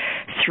are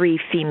 3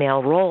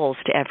 female roles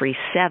to every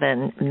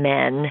 7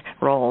 men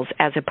roles,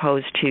 as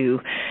opposed to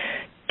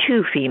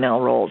 2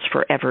 female roles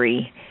for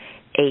every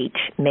 8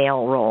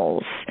 male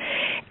roles.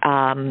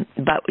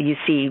 But you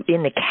see,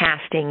 in the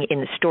casting, in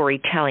the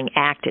storytelling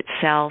act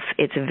itself,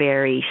 it's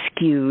very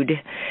skewed.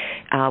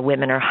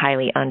 Women are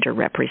highly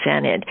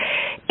underrepresented,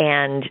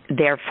 and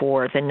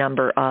therefore the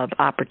number of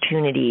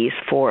opportunities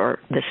for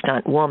the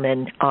stunt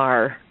woman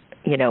are,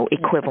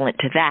 equivalent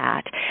to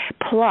that.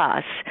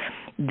 Plus,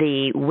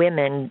 the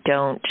women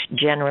don't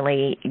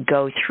generally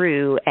go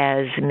through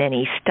as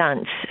many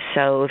stunts.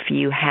 So if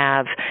you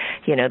have,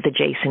 the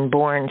Jason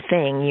Bourne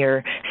thing,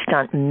 your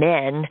stunt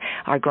men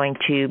are going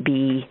to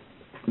be,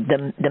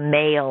 the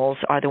males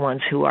are the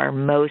ones who are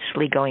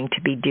mostly going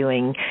to be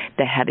doing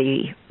the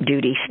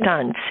heavy-duty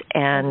stunts.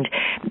 And,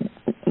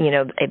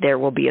 there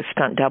will be a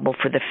stunt double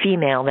for the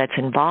female that's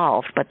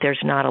involved, but there's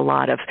not a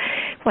lot of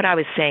what I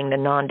was saying, the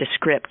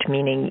nondescript,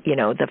 meaning,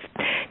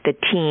 the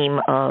team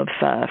of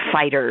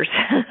fighters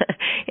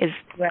is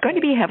going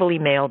to be heavily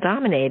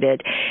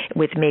male-dominated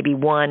with maybe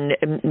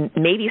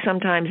maybe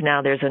sometimes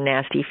now there's a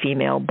nasty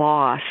female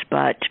boss,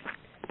 but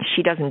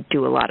she doesn't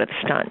do a lot of the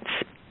stunts.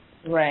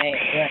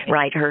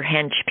 Right, her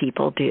hench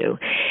people do.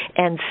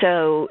 And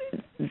so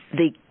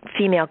the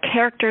female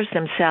characters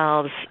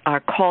themselves are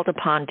called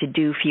upon to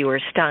do fewer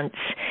stunts,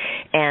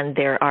 and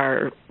there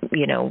are,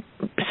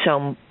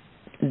 so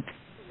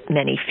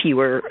many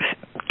fewer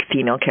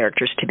female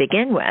characters to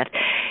begin with.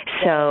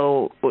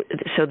 So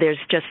there's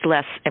just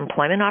less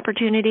employment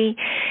opportunity.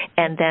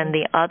 And then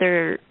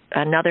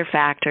another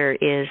factor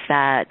is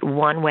that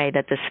one way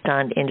that the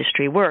stunt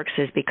industry works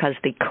is because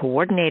the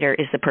coordinator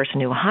is the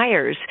person who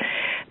hires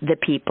the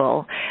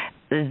people.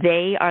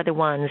 They are the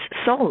ones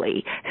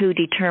solely who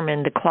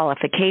determine the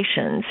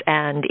qualifications.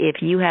 And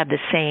if you have the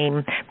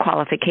same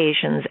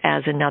qualifications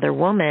as another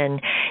woman,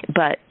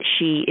 but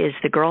she is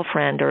the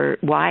girlfriend or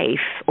wife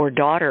or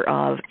daughter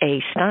of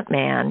a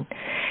stuntman,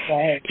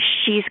 right,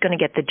 she's going to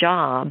get the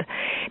job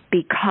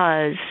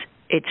because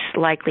it's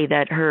likely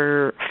that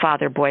her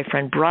father,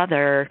 boyfriend,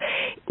 brother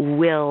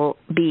will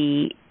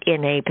be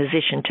in a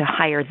position to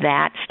hire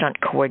that stunt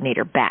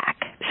coordinator back.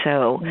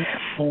 So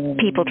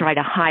people try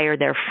to hire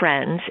their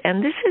friends,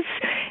 and this is,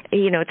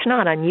 it's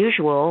not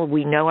unusual.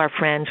 We know our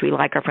friends, we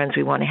like our friends,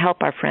 we want to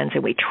help our friends,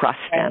 and we trust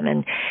them.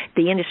 And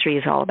the industry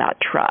is all about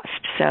trust.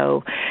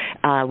 So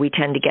we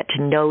tend to get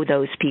to know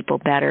those people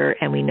better,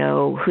 and we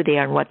know who they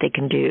are and what they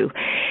can do.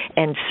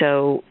 And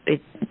so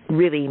it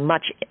really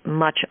much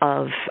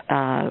of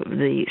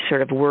the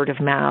sort of word of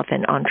mouth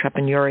and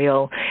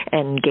entrepreneurial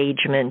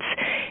engagements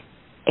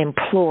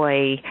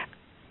employ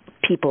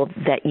people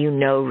that you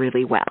know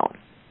really well.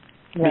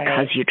 Right.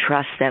 Because you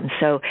trust them.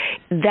 So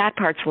that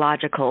part's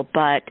logical,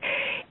 but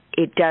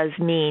it does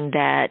mean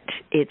that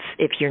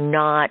if you're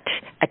not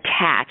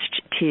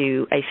attached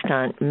to a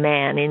stunt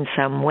man in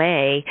some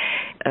way,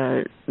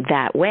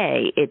 that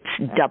way,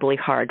 it's doubly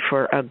hard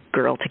for a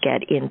girl to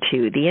get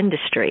into the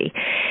industry.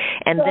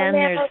 And so then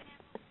there's...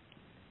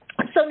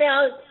 So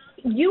now,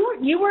 you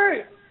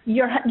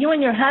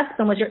and your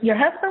husband, your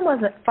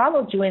husband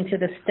followed you into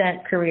the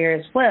stunt career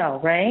as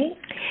well, right?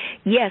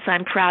 Yes,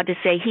 I'm proud to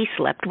say he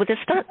slept with a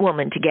stunt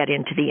woman to get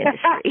into the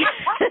industry.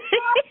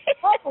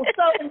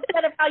 So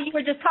instead of how you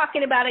were just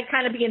talking about it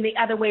kind of being the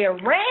other way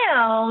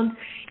around,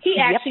 he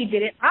actually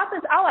did it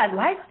opposite. Oh, I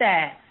like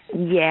that.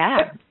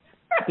 Yeah.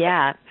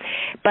 Yeah.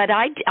 But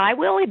I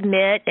will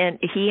admit, and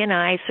he and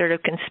I sort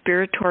of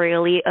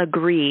conspiratorially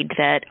agreed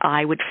that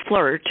I would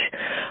flirt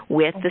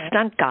with the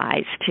stunt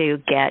guys to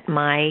get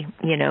my,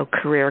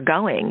 career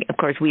going. Of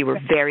course, we were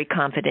very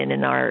confident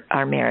in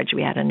our marriage.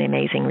 We had an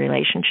amazing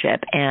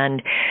relationship.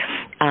 And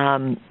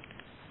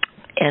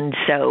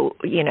so,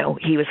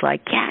 he was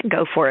like, yeah,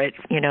 go for it.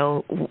 We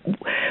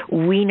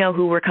know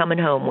who we're coming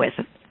home with.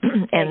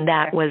 And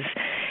that was,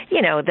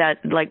 that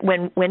like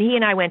when he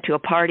and I went to a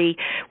party,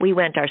 we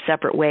went our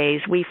separate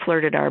ways. We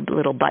flirted our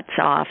little butts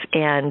off,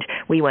 and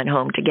we went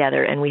home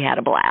together, and we had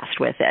a blast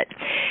with it.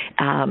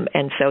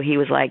 And so he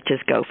was like,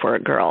 just go for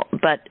it, girl.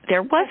 But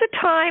there was a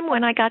time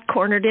when I got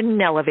cornered in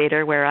an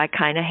elevator where I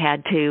kind of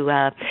had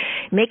to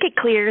make it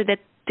clear that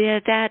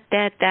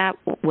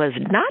was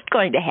not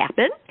going to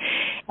happen,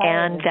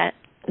 and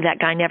that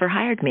guy never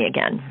hired me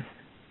again.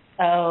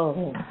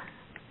 Oh.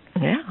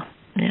 Yeah.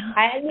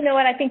 You know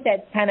what? I think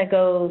that kind of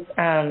goes.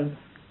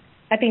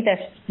 I think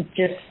that's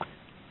just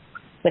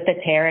with the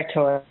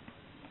territory.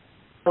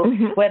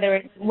 Mm-hmm. Whether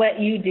it's what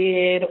you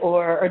did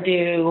or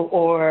do,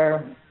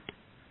 or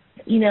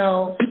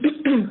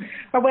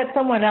or what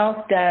someone else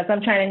does.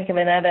 I'm trying to think of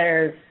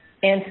another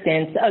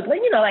instance.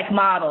 Like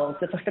models.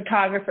 If a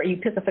photographer, you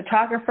piss a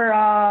photographer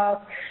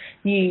off,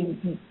 you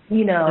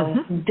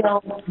mm-hmm.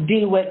 don't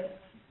do what,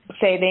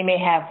 say, they may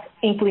have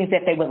inklings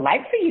that they would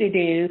like for you to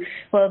do.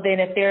 Well, then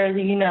if they're,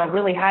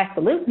 really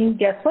highfalutin,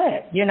 guess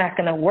what? You're not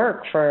going to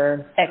work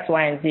for X,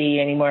 Y, and Z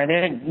anymore.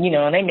 They're,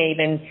 they may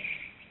even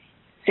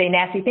say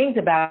nasty things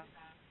about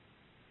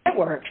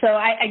work. So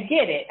I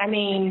get it. I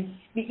mean,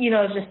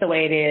 it's just the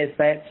way it is,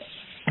 but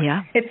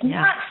it's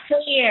not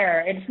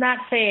fair. It's not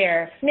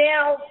fair.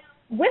 Now,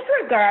 with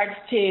regards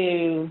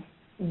to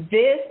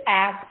this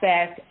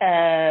aspect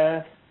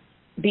of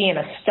being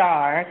a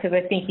star, because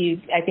I think you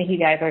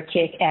guys are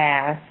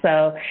kick-ass.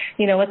 So,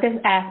 with this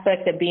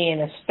aspect of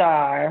being a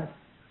star,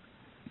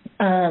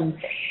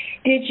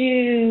 did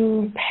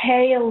you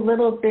pay a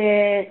little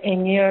bit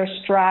in your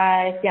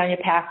strides down your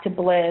path to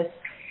bliss?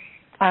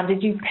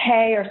 Did you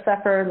pay or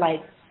suffer,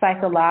 like,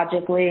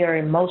 psychologically or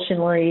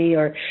emotionally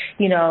or,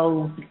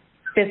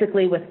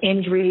 physically with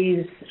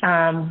injuries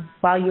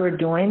while you were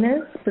doing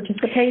this,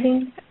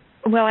 participating?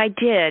 Well, I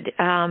did.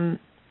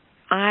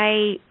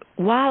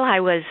 While I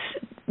was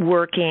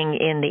working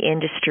in the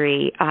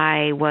industry,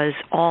 I was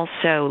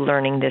also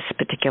learning this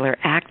particular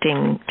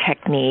acting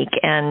technique,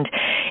 and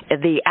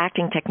the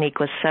acting technique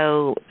was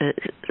so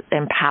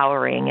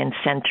empowering and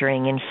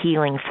centering and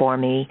healing for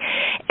me.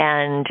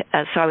 And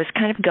so I was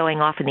kind of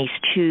going off in these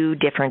two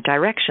different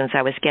directions.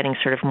 I was getting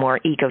sort of more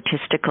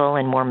egotistical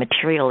and more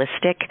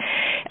materialistic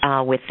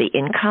with the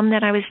income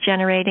that I was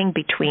generating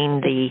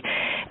between the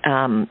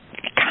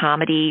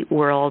comedy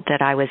world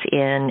that I was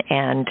in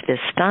and the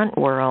stunt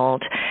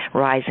world,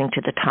 rising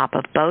to the top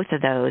of both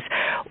of those,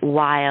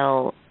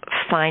 while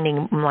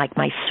finding like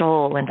my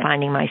soul and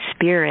finding my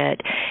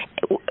spirit,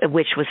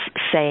 which was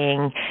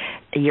saying,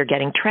 you're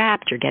getting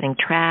trapped,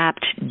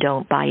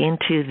 don't buy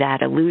into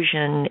that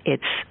illusion,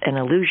 it's an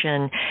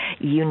illusion,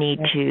 you need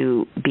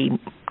to be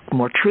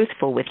more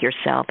truthful with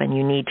yourself, and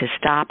you need to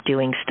stop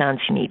doing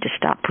stunts, you need to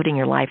stop putting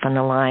your life on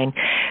the line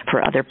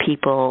for other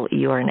people.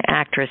 You're an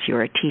actress,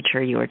 you're a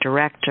teacher, you're a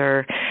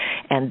director,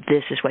 and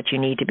this is what you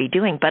need to be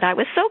doing. But I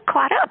was so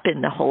caught up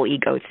in the whole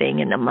ego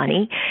thing and the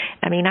money.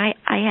 I mean, I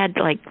had,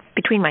 like,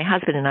 between my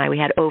husband and I, we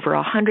had over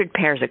 100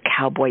 pairs of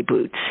cowboy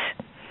boots.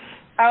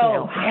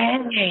 Oh,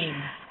 dang.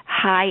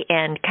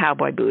 High-end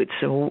cowboy boots.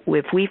 So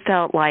if we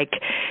felt like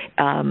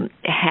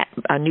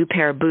a new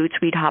pair of boots,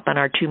 we'd hop on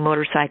our two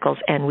motorcycles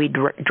and we'd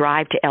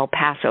drive to El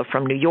Paso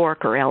from New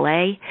York or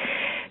L.A.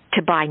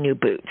 to buy new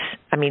boots.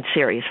 I mean,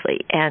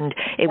 seriously. And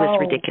it was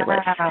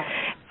ridiculous. Wow.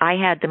 I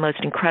had the most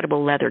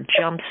incredible leather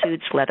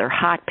jumpsuits, leather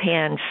hot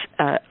pants,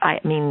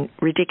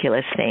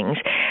 ridiculous things.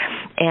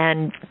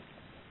 And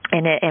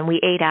we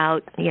ate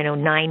out,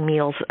 9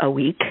 meals a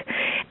week,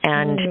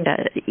 and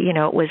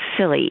it was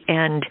silly,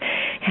 and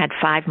had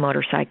 5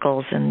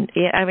 motorcycles, and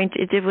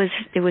it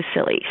was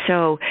silly.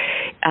 So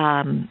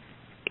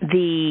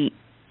the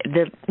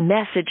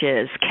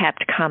messages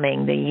kept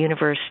coming. The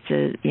universe,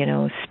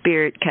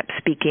 spirit kept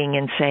speaking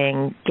and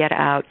saying, get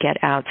out,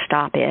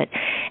 stop it.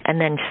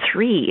 And then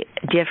 3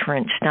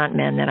 different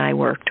stuntmen that I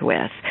worked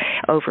with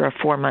over a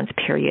 4-month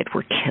period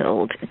were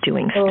killed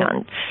doing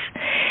stunts.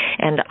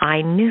 And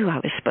I knew I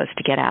was supposed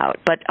to get out,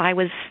 but I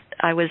was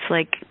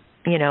like,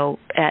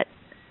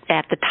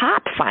 at the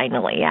top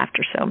finally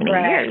after so many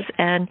years.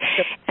 And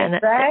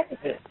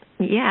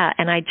yeah,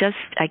 and I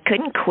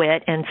couldn't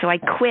quit, and so I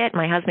quit.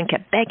 My husband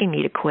kept begging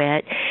me to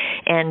quit,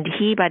 and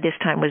he by this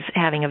time was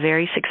having a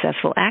very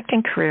successful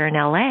acting career in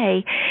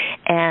LA,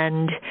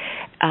 and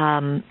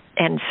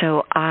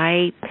so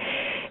I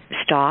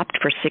stopped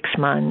for 6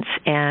 months,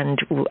 and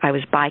I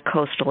was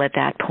bi-coastal at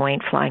that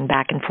point, flying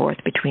back and forth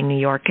between New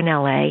York and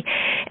LA,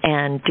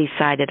 and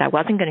decided I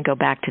wasn't going to go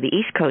back to the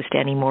East Coast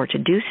anymore to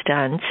do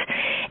stunts,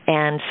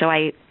 and so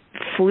I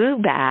flew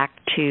back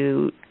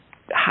to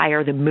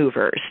hire the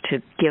movers to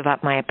give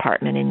up my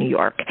apartment in New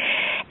York.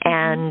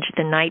 And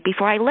the night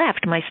before I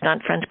left, my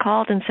stunt friend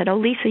called and said, "Oh,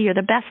 Lisa, you're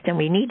the best, and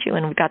we need you.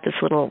 And we've got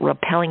this little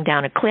rappelling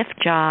down a cliff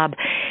job,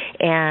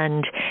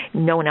 and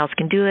no one else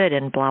can do it,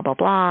 and blah, blah,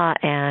 blah.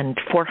 And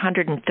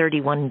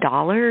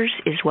 $431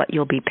 is what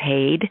you'll be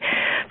paid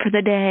for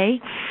the day."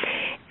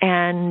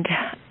 And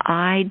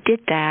I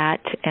did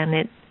that,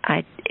 and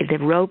the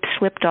rope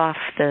slipped off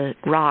the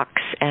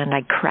rocks, and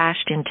I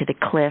crashed into the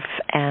cliff,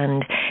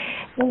 and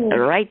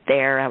right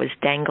there. I was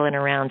dangling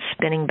around,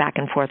 spinning back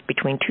and forth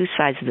between two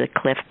sides of the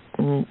cliff,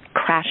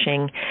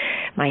 crashing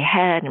my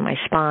head and my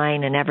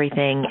spine and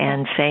everything,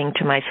 and saying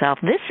to myself,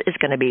 this is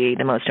going to be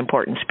the most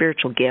important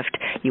spiritual gift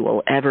you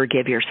will ever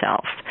give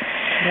yourself.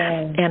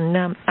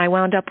 And I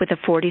wound up with a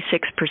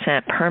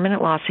 46%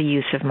 permanent loss of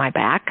use of my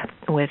back,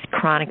 with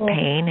chronic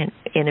pain and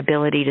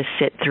inability to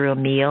sit through a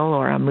meal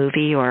or a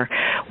movie or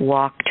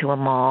walk to a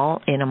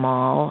mall, in a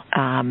mall.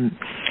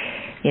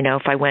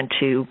 If I went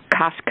to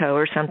Costco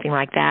or something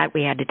like that,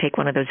 we had to take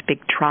one of those big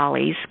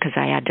trolleys because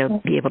I had to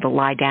be able to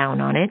lie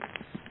down on it.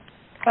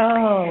 Oh,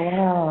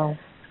 wow.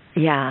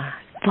 Yeah.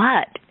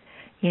 But,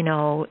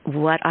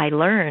 what I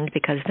learned,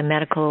 because the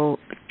medical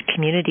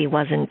community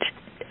wasn't,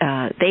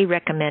 they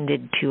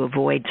recommended to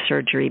avoid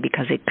surgery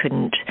because it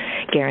couldn't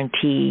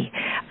guarantee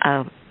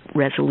a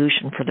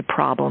resolution for the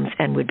problems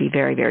and would be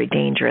very, very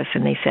dangerous.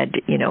 And they said,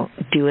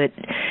 do it,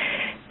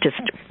 just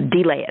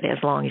delay it as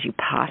long as you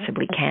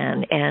possibly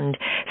can. And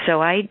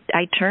so I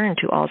turned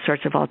to all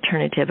sorts of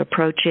alternative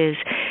approaches.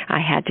 I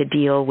had to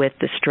deal with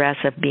the stress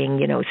of being,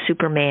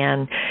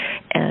 Superman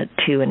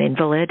to an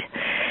invalid.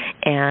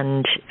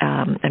 And,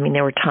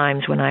 there were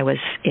times when I was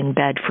in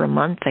bed for a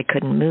month. I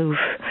couldn't move.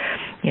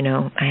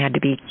 I had to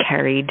be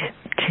carried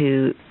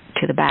to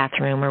the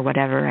bathroom or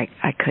whatever.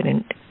 I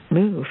couldn't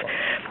move.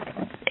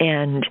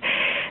 And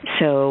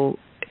so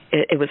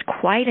it was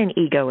quite an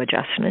ego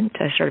adjustment.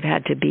 I sort of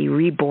had to be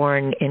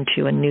reborn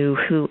into a new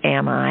who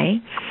am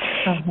I.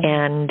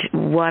 And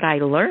what I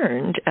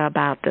learned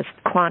about the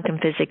quantum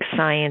physics,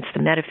 science,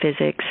 the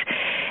metaphysics,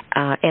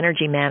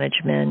 energy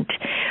management,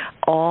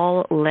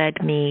 all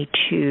led me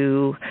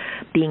to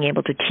being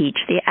able to teach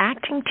the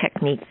acting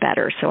technique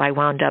better. So I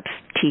wound up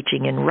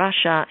teaching in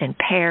Russia, in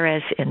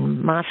Paris,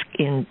 in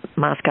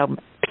Moscow,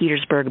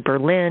 Petersburg,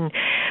 Berlin,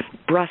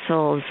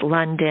 Brussels,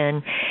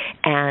 London,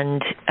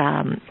 and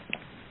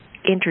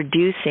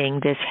introducing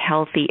this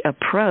healthy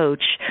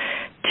approach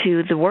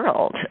to the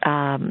world.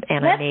 And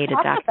I made a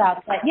documentary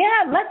about that.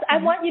 Yeah, I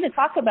want you to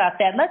talk about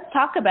that. Let's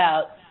talk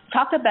about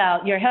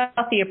your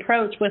healthy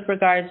approach with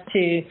regards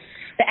to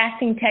the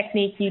acting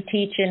technique you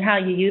teach and how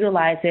you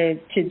utilize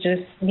it to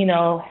just,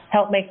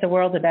 help make the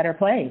world a better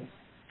place.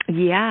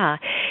 Yeah.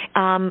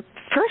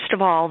 First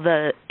of all,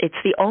 it's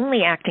the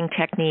only acting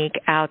technique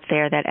out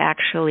there that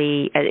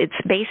actually, it's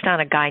based on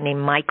a guy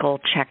named Michael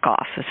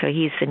Chekhov. So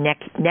he's the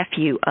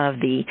nephew of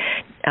the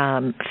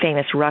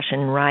famous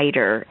Russian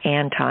writer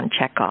Anton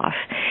Chekhov.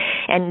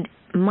 And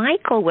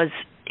Michael is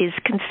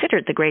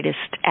considered the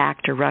greatest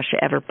actor Russia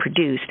ever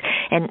produced.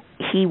 And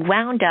he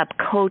wound up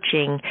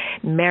coaching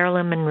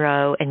Marilyn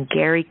Monroe and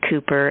Gary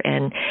Cooper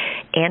and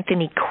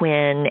Anthony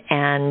Quinn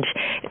and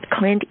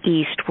Clint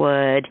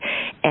Eastwood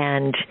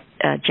and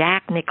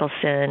Jack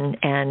Nicholson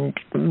and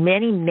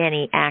many,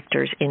 many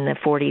actors in the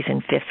 40s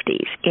and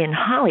 50s in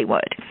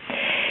Hollywood.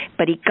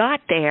 But he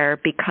got there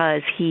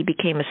because he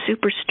became a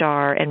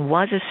superstar and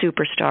was a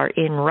superstar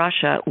in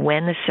Russia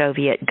when the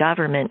Soviet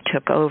government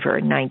took over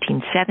in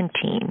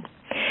 1917.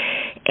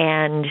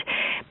 And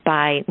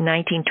by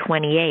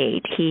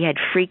 1928, he had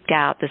freaked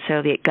out the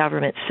Soviet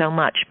government so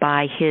much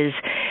by his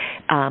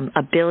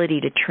ability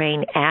to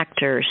train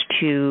actors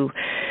to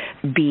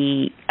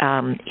be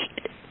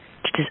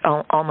just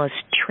almost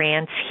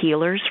trance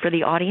healers for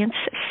the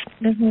audiences.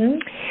 He,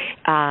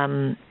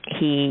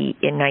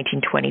 in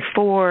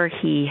 1924,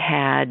 he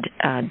had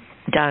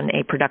done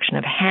a production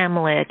of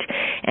Hamlet,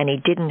 and he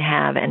didn't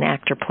have an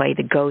actor play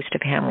the ghost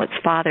of Hamlet's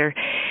father.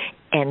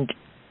 And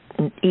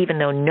even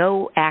though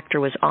no actor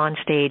was on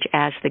stage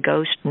as the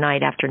ghost,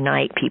 night after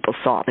night, people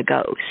saw the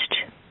ghost.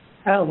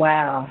 Oh,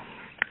 wow.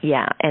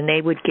 Yeah, and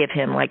they would give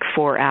him like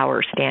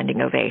 4-hour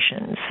standing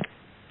ovations.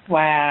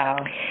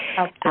 Wow.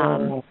 How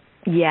cool.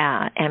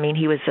 Yeah,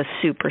 he was a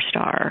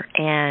superstar.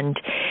 And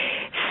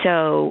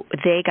so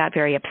they got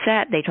very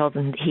upset. They told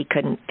him he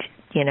couldn't,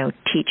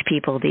 teach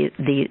people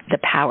the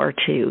power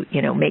to,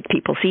 make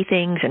people see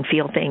things and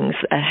feel things,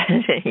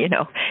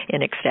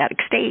 in ecstatic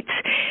states.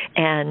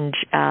 And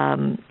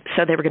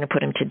so they were going to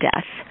put him to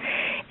death.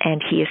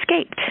 And he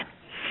escaped.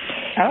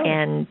 Oh.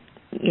 And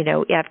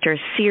after a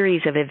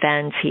series of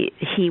events,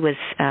 he was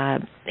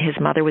his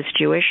mother was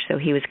Jewish, so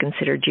he was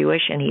considered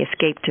Jewish, and he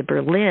escaped to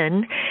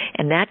Berlin,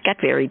 and that got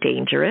very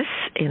dangerous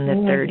in the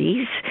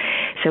 30s.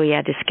 So he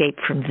had to escape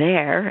from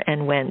there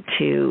and went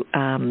to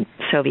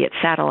Soviet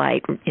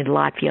satellite in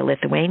Latvia,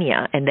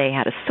 Lithuania, and they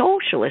had a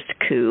socialist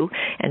coup,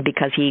 and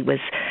because he was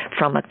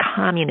from a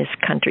communist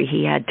country,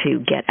 he had to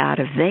get out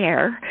of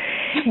there.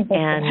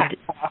 And,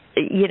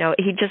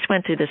 he just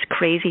went through this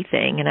crazy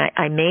thing, and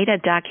I made a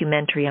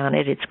documentary on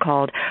it. It's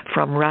called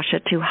From Russia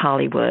to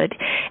Hollywood,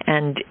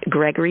 and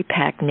Gregory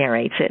Peck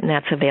narrates it, and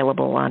that's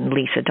available on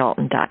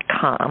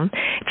lisadalton.com.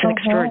 It's an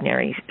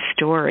extraordinary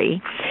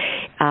story.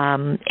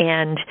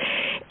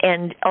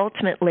 And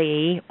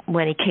ultimately,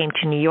 when he came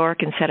to New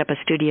York and set up a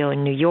studio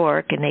in New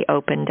York, and they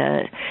opened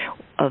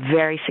a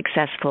very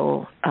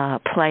successful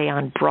play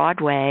on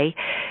Broadway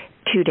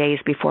 2 days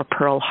before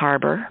Pearl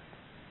Harbor,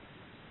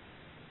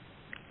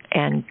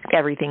 and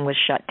everything was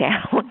shut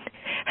down.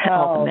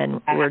 All the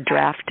men were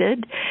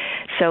drafted.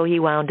 So he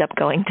wound up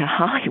going to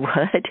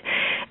Hollywood,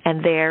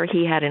 and there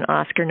he had an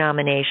Oscar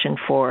nomination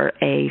for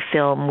a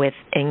film with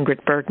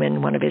Ingrid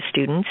Bergman, one of his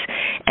students,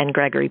 and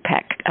Gregory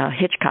Peck, a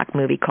Hitchcock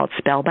movie called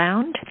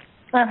Spellbound.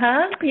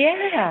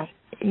 Yeah.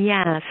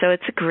 Yeah, so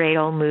it's a great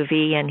old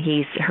movie, and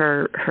he's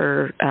her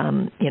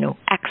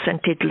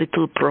accented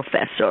little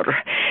professor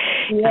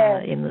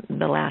in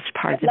the last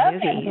part of the movie.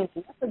 That movie.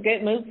 That's a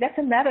good movie. That's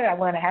another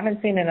one I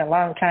haven't seen in a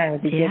long time.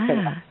 It'd be good for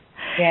that.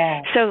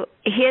 Yeah. So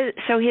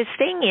his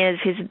thing is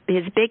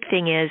his big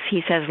thing is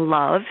he says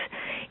love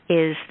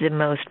is the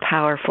most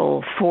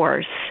powerful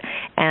force,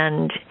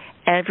 and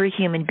every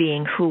human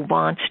being who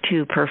wants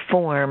to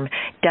perform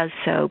does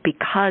so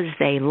because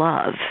they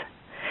love.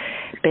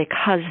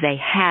 Because they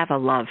have a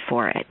love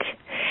for it.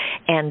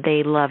 And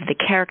they love the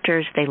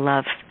characters, they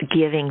love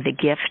giving the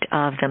gift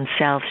of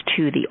themselves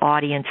to the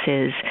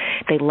audiences,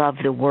 they love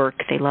the work,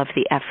 they love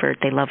the effort,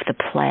 they love the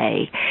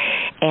play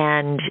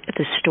and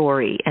the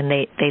story, and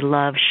they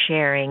love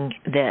sharing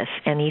this.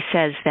 And he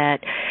says that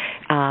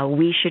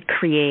we should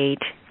create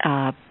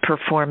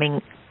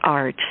performing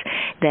arts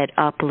that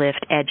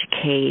uplift,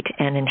 educate,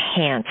 and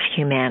enhance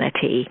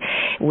humanity,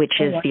 which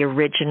is the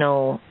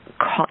original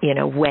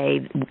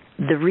way,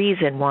 the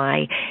reason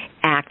why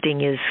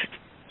acting is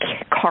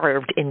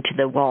carved into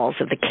the walls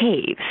of the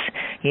caves.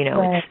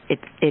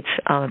 It's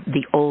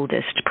the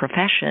oldest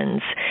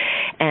professions,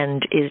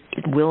 and it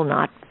will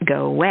not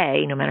go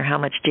away no matter how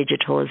much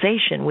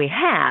digitalization we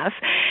have.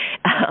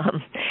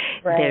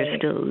 They're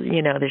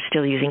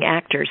still using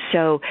actors.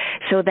 So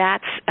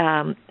that's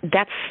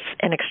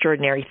an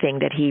extraordinary thing,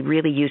 that he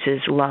really uses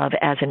love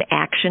as an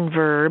action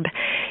verb.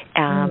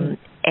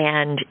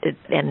 And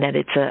that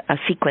it's a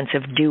sequence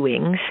of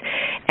doings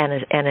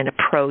and an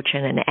approach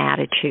and an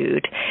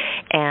attitude.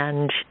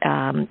 And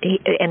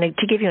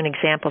to give you an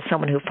example,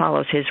 someone who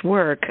follows his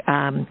work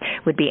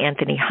would be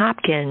Anthony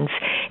Hopkins.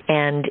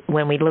 And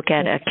when we look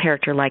at a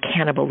character like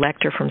Hannibal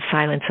Lecter from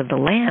Silence of the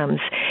Lambs,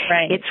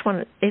 it's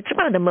one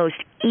of the most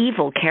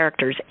evil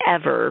characters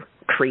ever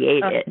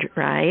created,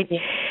 right?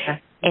 Yeah.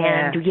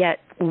 And yet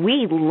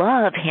we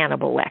love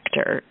Hannibal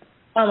Lecter.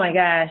 Oh my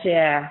gosh,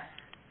 yeah.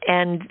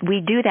 And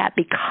we do that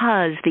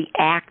because the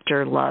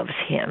actor loves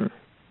him.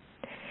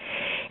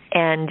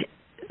 And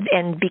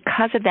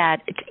because of that,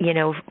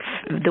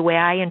 the way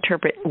I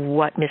interpret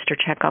what Mr.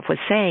 Chekhov was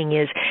saying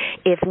is,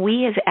 if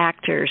we as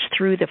actors,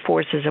 through the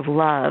forces of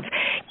love,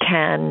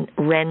 can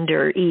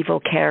render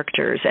evil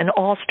characters, and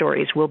all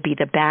stories will be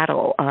the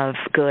battle of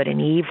good and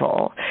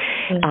evil,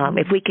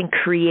 if we can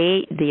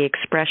create the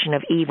expression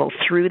of evil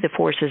through the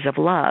forces of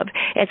love,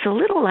 it's a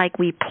little like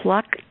we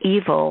pluck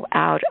evil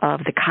out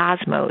of the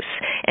cosmos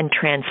and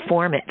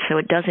transform it so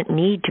it doesn't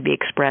need to be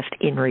expressed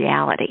in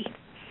reality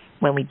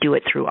when we do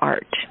it through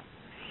art.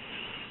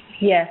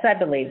 Yes, I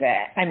believe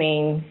that. I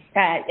mean,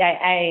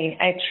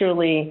 I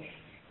truly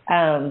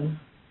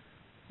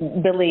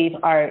believe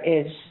art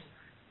is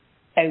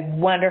a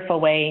wonderful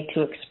way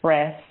to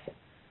express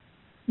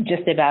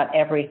just about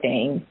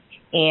everything.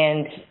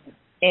 And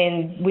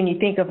when you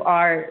think of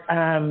art,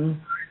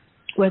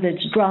 whether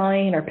it's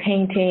drawing or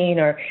painting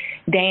or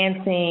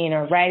dancing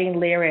or writing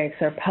lyrics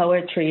or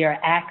poetry or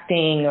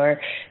acting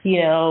or,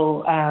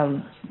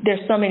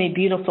 there's so many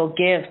beautiful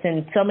gifts,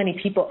 and so many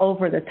people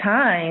over the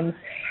time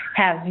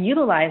have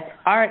utilized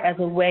art as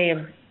a way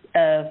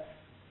of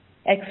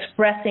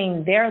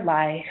expressing their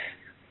life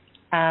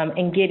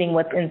and getting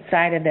what's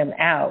inside of them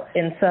out.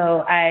 And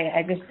so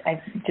I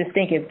just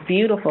think it's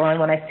beautiful. And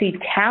when I see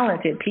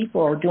talented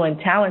people doing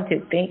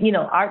talented things,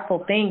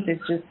 artful things,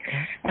 it's just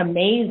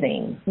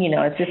amazing.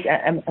 It's just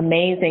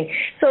amazing.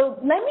 So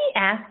let me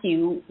ask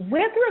you,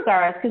 with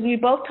regards, because we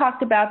both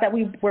talked about that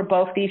we were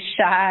both these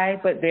shy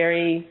but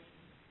very,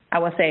 I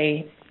would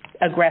say,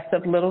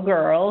 aggressive little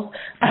girls.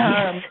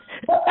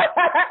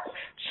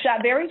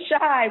 Very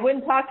shy,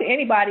 wouldn't talk to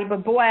anybody,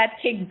 but boy, I'd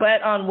kick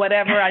butt on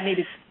whatever I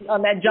needed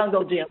on that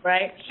jungle gym,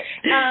 right?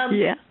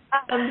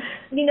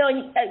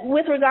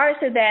 With regards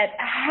to that,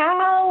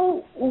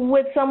 how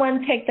would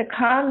someone take the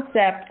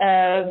concept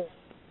of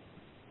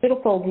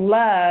beautiful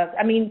love?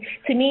 I mean,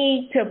 to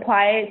me, to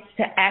apply it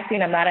to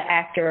acting, I'm not an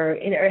actor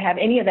or have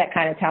any of that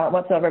kind of talent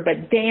whatsoever,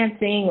 but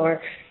dancing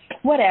or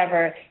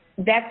whatever,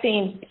 that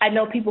seems, I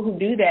know people who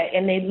do that,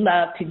 and they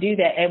love to do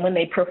that. And when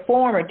they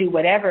perform or do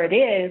whatever it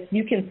is,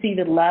 you can see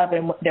the love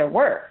in their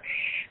work.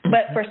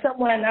 But for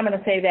someone, I'm going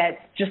to say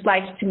that just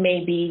likes to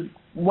maybe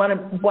want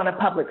to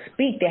public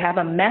speak, they have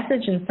a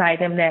message inside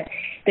them that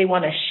they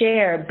want to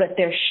share, but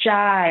they're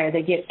shy or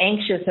they get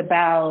anxious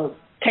about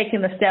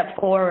taking the step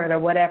forward or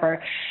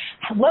whatever.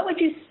 What would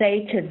you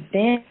say to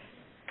them?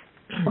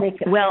 Use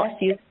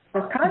this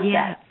concept?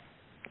 Yeah.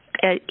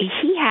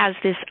 He has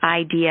this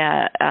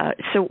idea.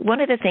 So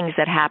one of the things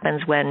that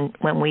happens when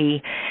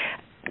we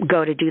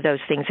go to do those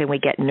things and we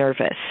get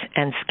nervous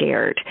and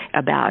scared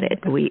about it,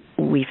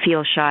 we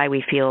feel shy,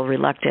 we feel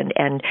reluctant,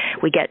 and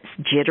we get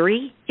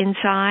jittery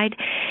inside,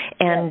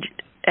 and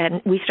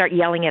we start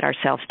yelling at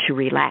ourselves to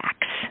relax,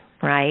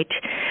 right?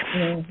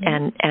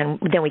 And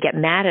then we get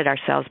mad at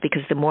ourselves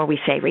because the more we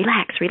say,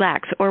 relax,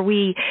 relax, or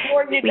the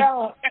more you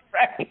don't.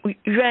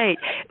 Right.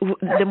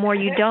 The more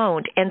you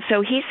don't. And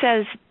so he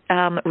says,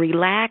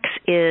 relax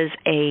is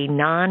a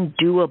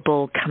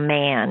non-doable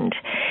command,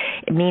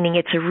 meaning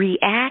it's a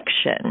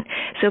reaction.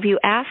 So if you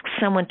ask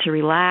someone to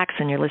relax,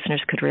 and your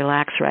listeners could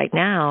relax right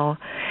now,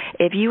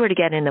 if you were to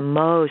get in the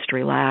most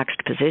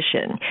relaxed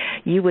position,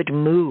 you would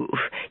move.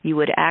 You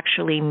would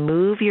actually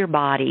move your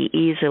body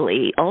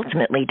easily,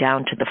 ultimately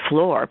down to the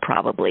floor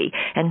probably,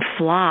 and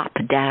flop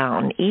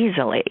down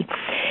easily.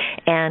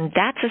 And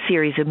that's a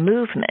series of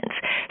movements.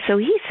 So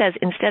he says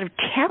instead of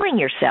telling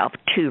yourself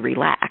to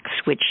relax,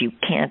 which you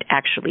can't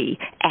actually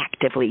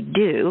actively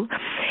do,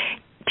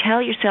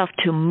 tell yourself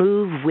to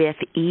move with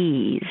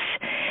ease,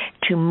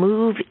 to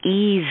move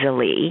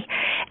easily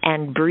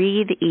and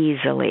breathe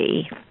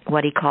easily,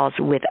 what he calls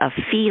with a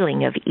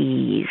feeling of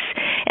ease.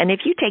 And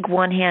if you take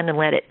one hand and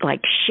let it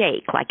like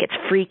shake, like it's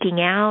freaking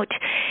out,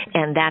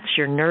 and that's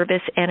your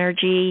nervous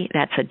energy,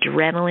 that's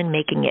adrenaline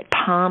making it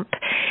pump,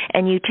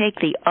 and you take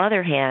the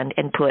other hand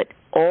and put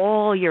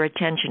all your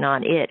attention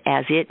on it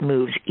as it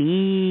moves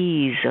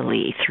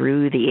easily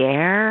through the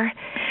air,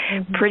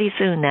 pretty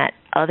soon that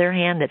other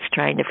hand that's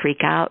trying to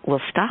freak out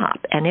will stop,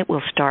 and it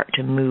will start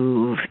to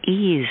move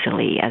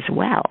easily as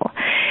well.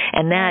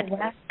 And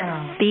that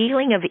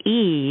feeling of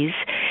ease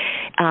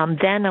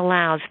then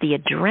allows the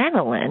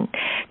adrenaline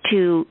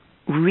to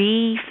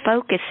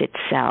refocus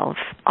itself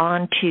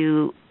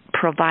onto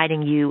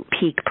providing you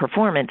peak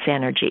performance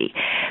energy,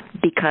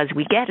 because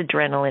we get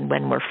adrenaline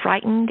when we're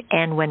frightened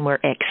and when we're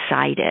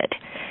excited.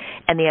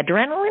 And the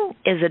adrenaline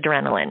is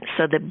adrenaline.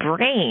 So the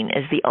brain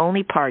is the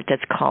only part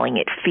that's calling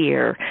it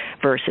fear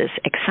versus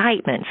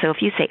excitement. So if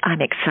you say,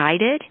 I'm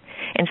excited,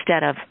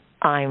 instead of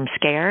I'm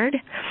scared,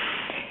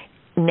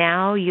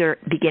 now you're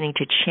beginning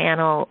to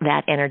channel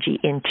that energy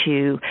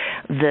into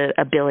the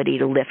ability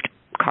to lift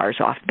cars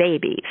off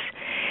babies.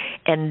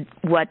 And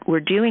what we're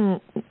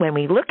doing when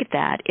we look at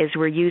that is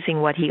we're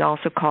using what he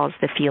also calls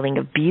the feeling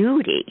of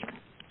beauty.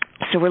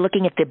 So we're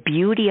looking at the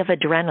beauty of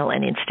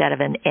adrenaline instead of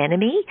an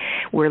enemy.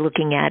 We're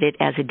looking at it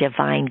as a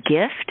divine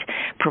gift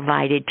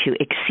provided to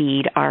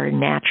exceed our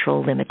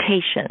natural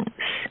limitations.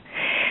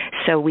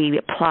 So we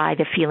apply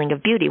the feeling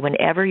of beauty.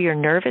 Whenever you're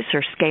nervous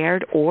or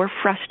scared or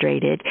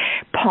frustrated,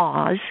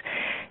 pause,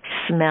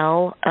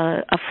 smell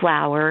a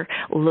flower,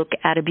 look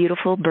at a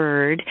beautiful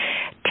bird,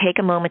 take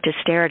a moment to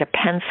stare at a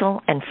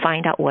pencil and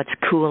find out what's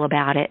cool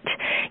about it.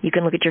 You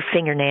can look at your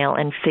fingernail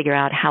and figure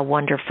out how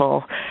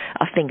wonderful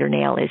a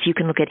fingernail is. You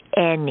can look at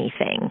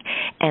anything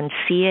and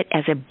see it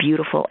as a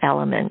beautiful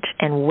element.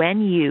 And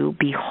when you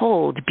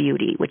behold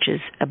beauty, which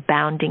is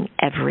abounding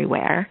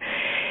everywhere,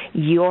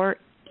 your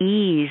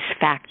ease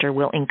factor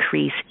will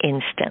increase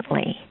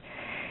instantly.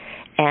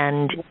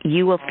 And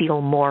you will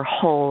feel more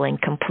whole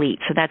and complete.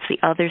 So that's the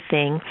other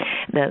thing,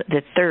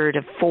 the third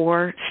of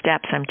 4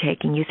 steps I'm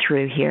taking you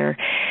through here,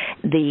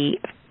 the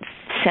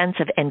sense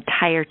of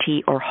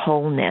entirety or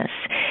wholeness.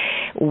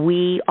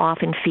 We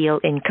often feel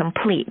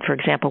incomplete. For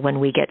example, when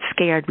we get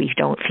scared, we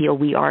don't feel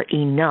we are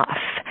enough.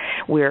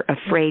 We're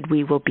afraid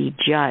we will be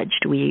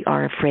judged. We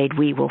are afraid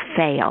we will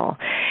fail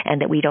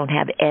and that we don't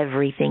have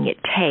everything it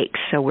takes,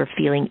 so we're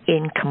feeling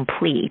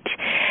incomplete.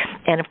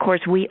 And, of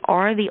course, we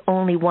are the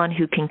only one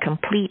who can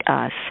complete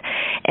us,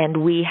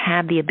 and we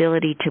have the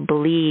ability to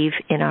believe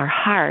in our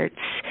hearts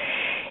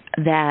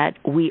that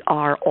we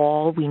are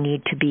all we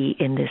need to be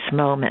in this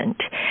moment.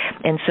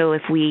 And so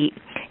if we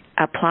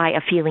apply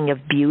a feeling of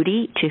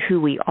beauty to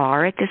who we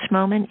are at this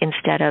moment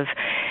instead of,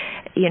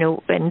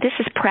 and this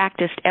is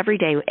practiced every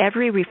day.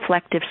 Every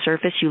reflective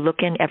surface you look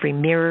in, every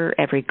mirror,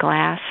 every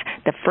glass,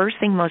 the first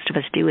thing most of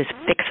us do is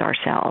fix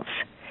ourselves.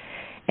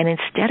 And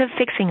instead of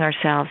fixing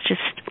ourselves,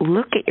 just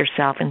look at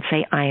yourself and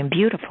say, I am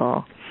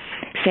beautiful.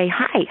 Say,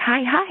 hi,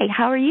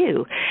 how are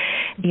you?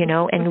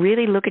 And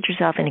really look at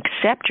yourself and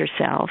accept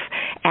yourself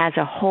as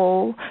a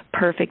whole,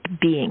 perfect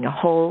being, a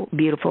whole,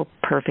 beautiful,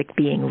 perfect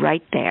being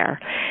right there.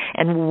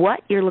 And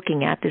what you're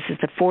looking at, this is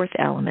the 4th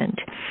element,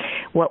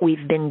 what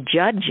we've been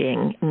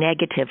judging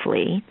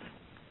negatively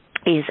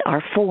is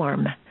our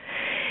form.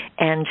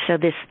 And so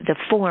the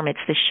form, it's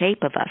the shape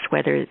of us,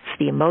 whether it's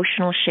the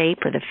emotional shape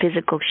or the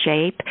physical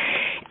shape,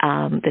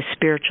 the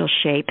spiritual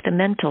shape, the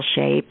mental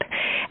shape,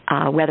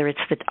 whether it's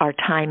our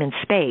time and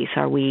space.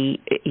 Are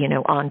we,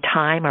 on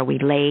time? Are we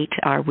late?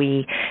 Are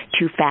we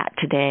too fat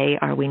today?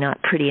 Are we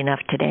not pretty enough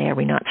today? Are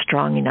we not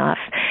strong enough?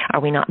 Are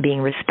we not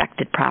being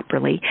respected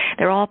properly?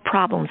 They're all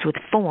problems with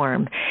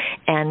form.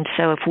 And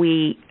so if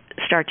we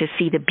start to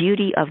see the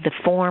beauty of the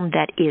form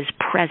that is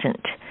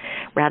present,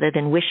 rather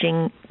than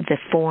wishing the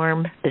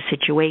form, the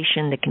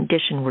situation, the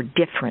condition were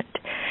different,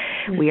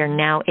 we are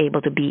now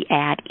able to be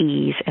at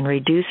ease and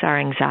reduce our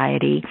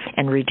anxiety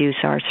and reduce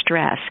our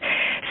stress.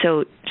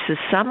 So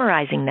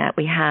summarizing that,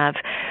 we have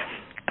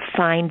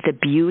find the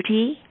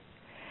beauty,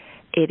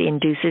 it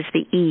induces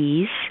the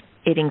ease,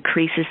 it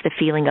increases the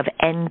feeling of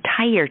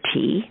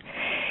entirety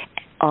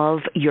of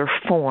your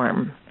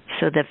form.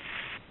 So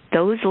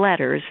those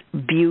letters,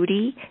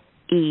 beauty,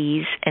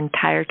 ease,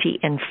 entirety,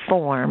 and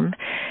form,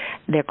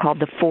 They're called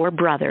the Four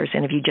Brothers,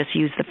 and if you just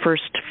use the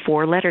first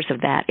four letters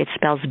of that, it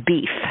spells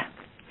beef.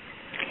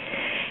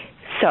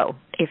 So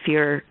if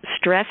you're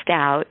stressed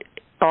out,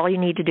 all you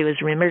need to do is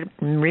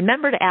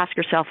remember to ask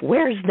yourself,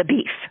 where's the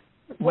beef?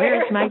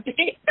 Where's the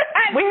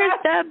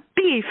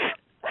beef?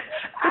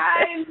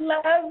 I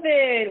love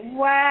it.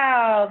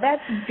 Wow,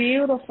 that's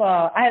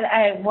beautiful.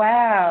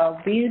 Wow,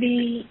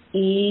 beauty,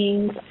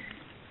 ease,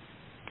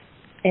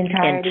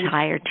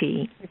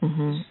 entirety,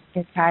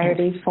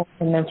 entirety, form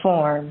and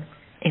form.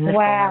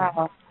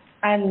 Wow,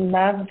 I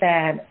love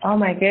that. Oh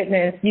my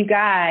goodness, you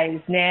guys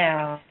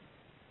now.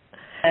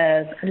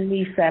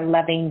 Lisa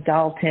Loving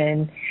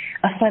Dalton,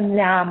 a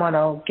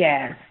phenomenal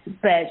guest,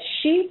 but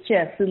she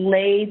just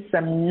laid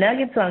some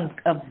nuggets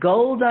of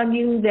gold on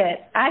you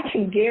that I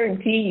can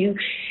guarantee you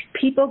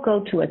people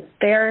go to a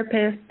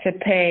therapist to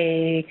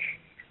pay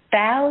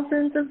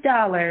thousands of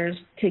dollars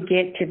to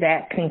get to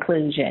that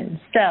conclusion.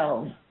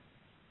 So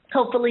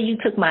hopefully you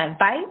took my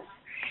advice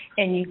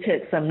and you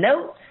took some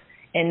notes,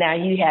 and now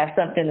you have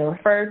something to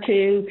refer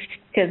to,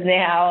 because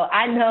now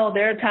I know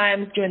there are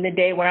times during the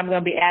day where I'm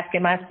going to be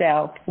asking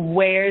myself,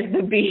 where's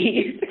the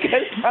bees?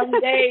 Because some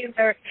days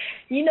are,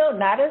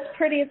 not as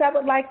pretty as I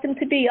would like them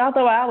to be,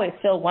 although I always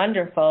feel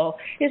wonderful.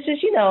 It's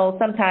just,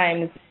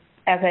 sometimes,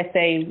 as I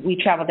say,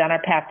 we travel down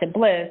our path to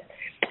bliss.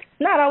 It's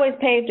not always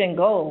paved in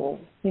gold.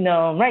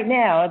 Right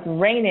now it's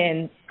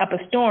raining up a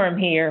storm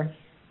here.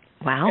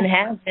 Wow. And it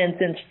has been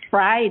since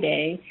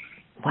Friday.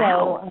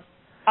 Wow. So,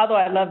 although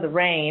I love the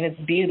rain, it's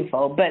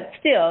beautiful. But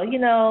still,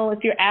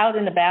 if you're out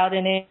and about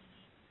in it,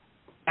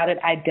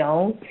 I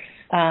don't,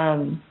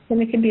 then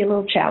it can be a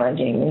little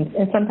challenging.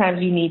 And sometimes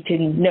you need to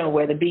know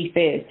where the beef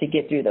is to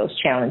get through those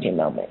challenging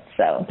moments.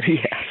 So,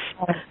 yes.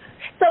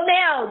 So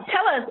now,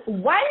 tell us,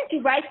 why did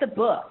you write the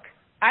book?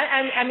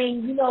 I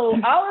mean,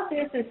 all of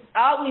this is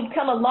we've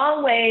come a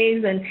long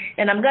ways,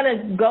 and I'm going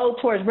to go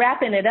towards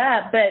wrapping it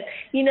up. But,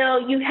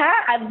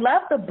 I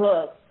love the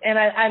book. And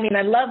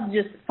I love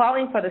just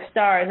Falling for the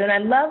Stars, and I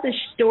love the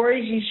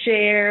stories you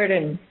shared,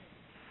 and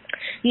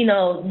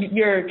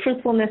your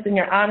truthfulness and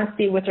your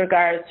honesty with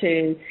regard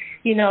to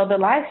the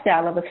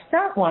lifestyle of a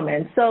stunt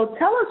woman. So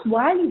tell us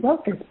why you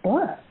wrote this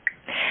book.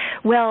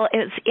 Well,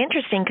 it's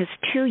interesting because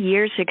 2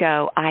 years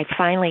ago I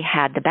finally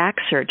had the back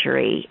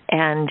surgery,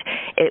 and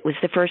it was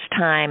the first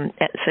time.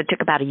 So it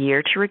took about a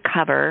year to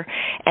recover,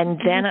 and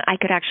then I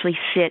could actually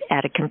sit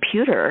at a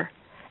computer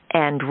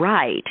and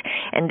write.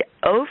 And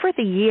over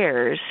the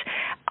years,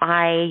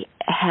 I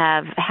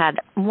have had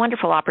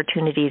wonderful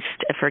opportunities,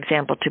 for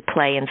example, to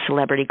play in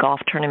celebrity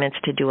golf tournaments,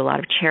 to do a lot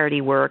of charity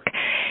work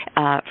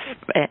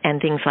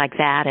and things like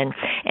that,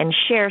 and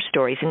share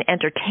stories and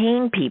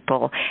entertain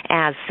people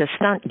as the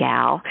stunt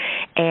gal.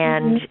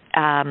 And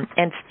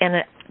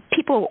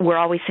people were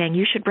always saying,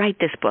 you should write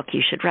this book,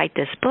 you should write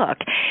this book.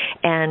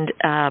 And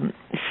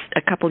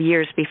a couple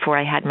years before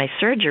I had my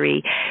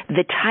surgery,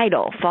 the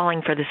title,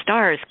 Falling for the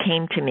Stars,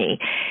 came to me,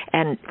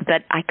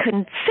 but I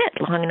couldn't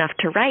sit long enough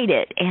to write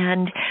it.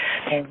 And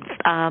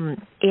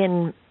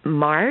in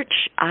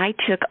March, I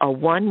took a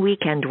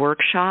one-weekend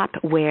workshop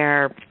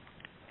where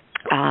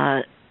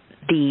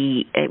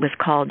it was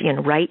called,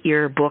 Write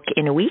Your Book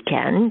in a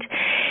Weekend,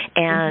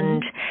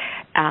 and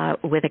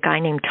with a guy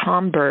named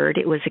Tom Bird.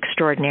 It was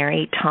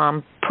extraordinary.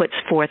 Tom puts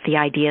forth the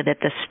idea that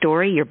the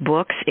story, your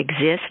books,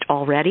 exist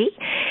already,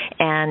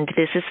 and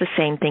this is the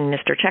same thing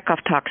Mr. Chekhov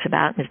talks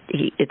about.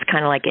 It's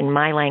kind of like, in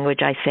my language,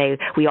 I say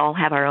we all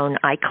have our own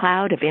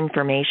iCloud of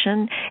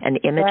information and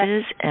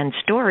images and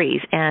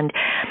stories, and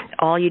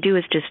all you do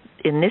is just,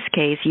 in this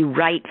case, you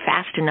write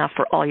fast enough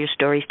for all your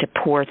stories to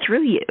pour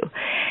through you.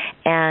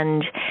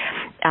 And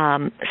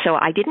so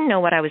I didn't know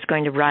what I was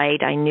going to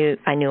write. I knew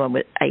I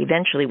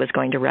eventually was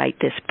going to write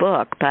this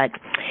book, but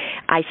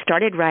I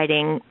started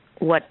writing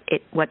what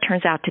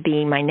turns out to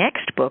be my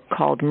next book,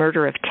 called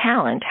Murder of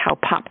Talent: How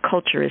Pop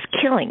Culture is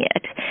Killing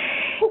It.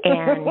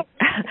 And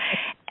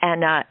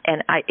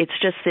it's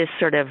just this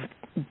sort of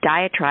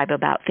diatribe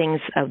about things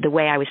of the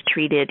way I was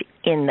treated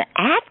in the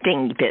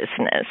acting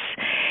business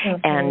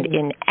and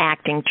in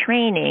acting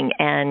training,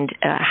 and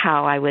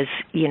how I was,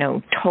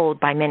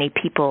 told by many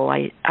people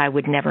I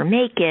would never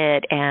make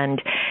it,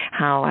 and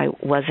how I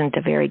wasn't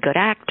a very good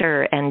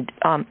actor, and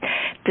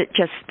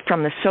just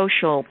from the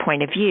social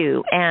point of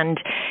view, and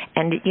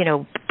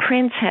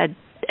Prince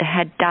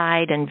had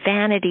died, and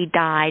Vanity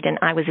died, and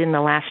I was in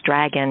The Last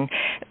Dragon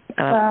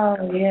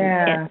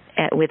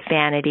with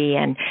Vanity,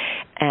 and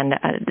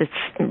it's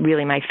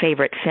really my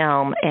favorite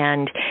film,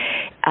 and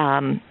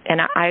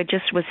I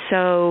just was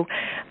so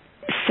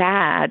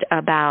sad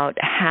about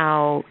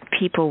how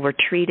people were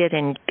treated,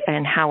 and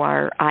how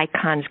our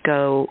icons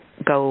go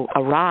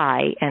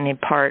awry, and in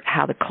part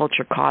how the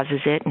culture causes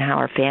it, and how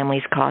our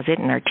families cause it,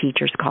 and our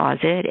teachers cause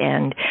it.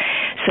 And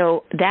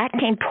so that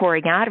came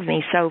pouring out of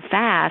me so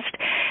fast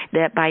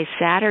that by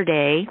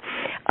Saturday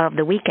of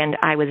the weekend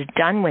I was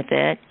done with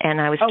it,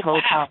 and I was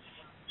told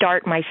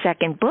start my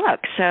second book.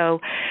 So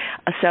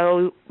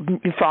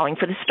Falling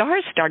for the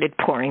Stars started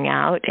pouring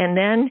out, and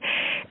then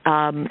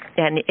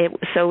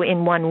so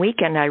in one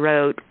weekend I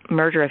wrote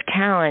Murder of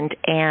Talent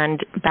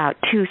and about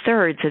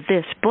 2/3 of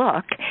this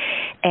book,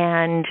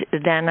 and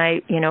then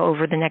I,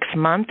 over the next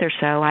month or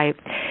so, I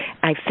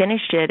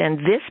finished it, and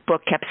this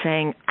book kept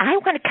saying, I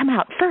want to come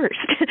out first.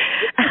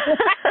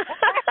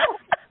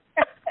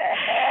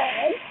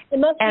 It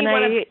must be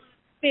want to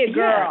be a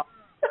girl.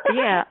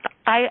 Yeah,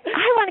 I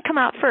want to come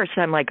out first.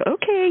 I'm like,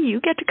 okay, you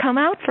get to come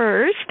out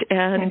first,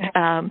 and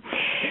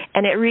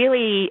it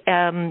really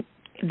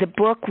the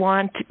book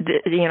I'm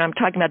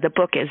talking about the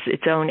book as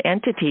its own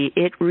entity.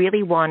 It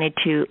really wanted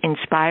to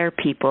inspire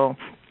people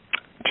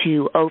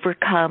to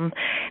overcome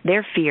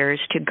their fears,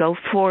 to go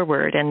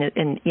forward, and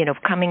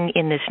coming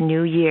in this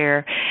new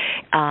year,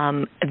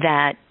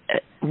 that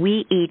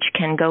we each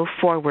can go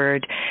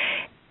forward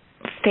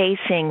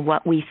facing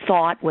what we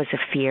thought was a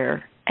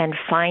fear and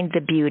find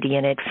the beauty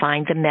in it,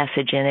 find the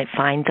message in it,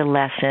 find the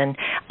lesson.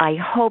 I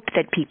hope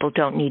that people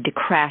don't need to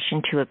crash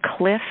into a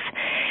cliff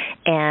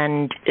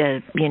and,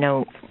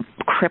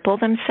 cripple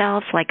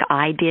themselves like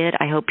I did.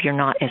 I hope you're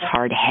not as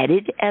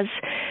hard-headed as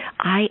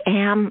I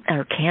am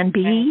or can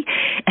be,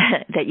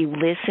 that you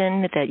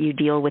listen, that you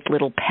deal with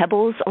little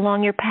pebbles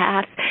along your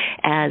path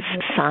as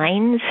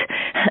signs,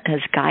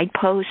 as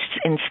guideposts,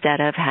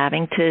 instead of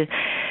having to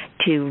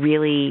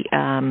really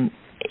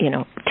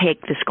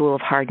take the school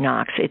of hard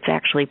knocks. It's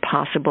actually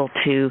possible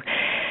to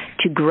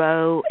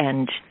grow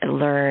and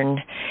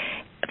learn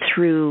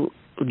through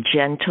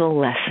gentle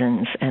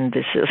lessons, and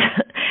this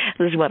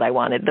is what I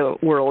wanted the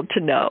world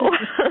to know.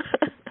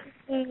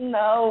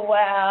 Oh,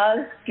 wow.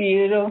 It's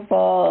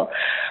beautiful.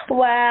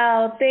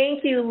 Wow.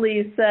 Thank you,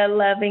 Lisa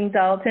Loving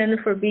Dalton,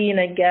 for being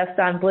a guest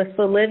on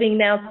Blissful Living.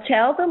 Now,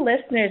 tell the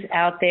listeners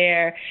out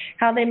there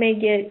how they may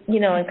get,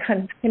 in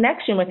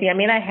connection with you. I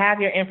mean, I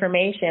have your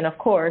information, of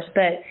course,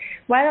 but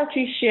why don't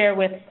you share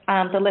with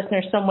the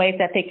listeners some ways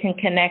that they can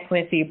connect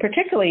with you,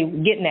 particularly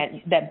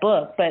getting that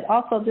book, but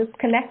also just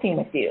connecting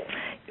with you?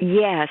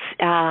 Yes.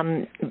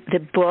 The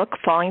book,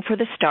 Falling for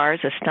the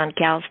Stars, A Stunt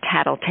Gal's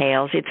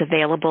Tattletales, it's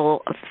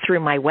available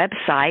through my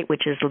website,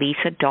 which is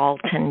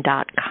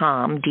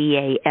lisadalton.com,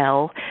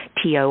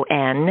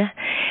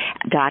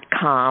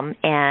 DALTON.com,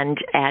 and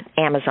at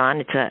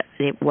Amazon.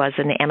 It was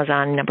an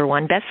Amazon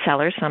 #1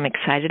 bestseller, so I'm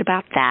excited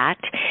about that.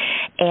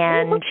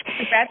 And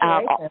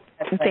congratulations.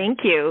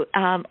 Thank you.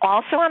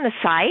 Also on the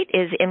site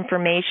is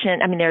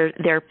information. I mean,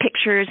 there are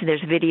pictures,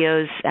 there's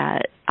videos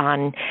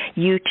on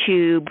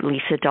YouTube,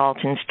 Lisa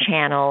Dalton's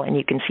channel, and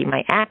you can see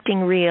my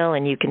acting reel,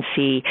 and you can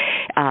see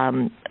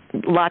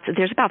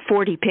there's about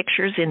 40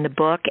 pictures in the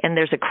book, and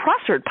there's a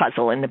crossword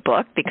puzzle in the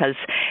book because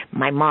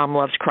my mom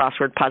loves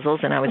crossword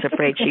puzzles, and I was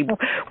afraid she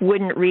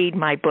wouldn't read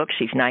my book.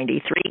 She's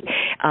 93.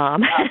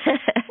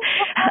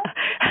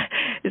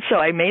 So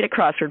I made a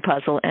crossword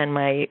puzzle, and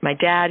my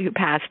dad, who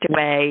passed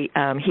away,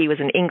 he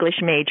was an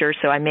English major,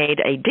 so I made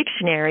a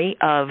dictionary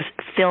of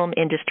film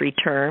industry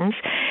terms,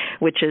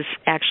 which is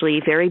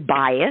actually very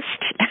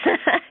biased.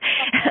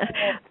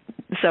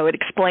 So it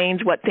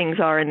explains what things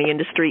are in the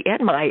industry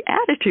and my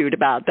attitude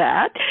about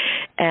that.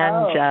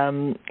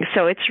 And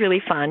so it's really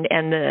fun.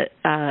 And the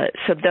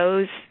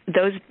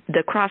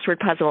crossword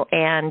puzzle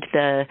and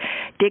the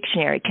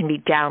dictionary can be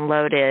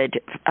downloaded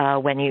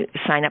when you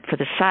sign up for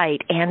the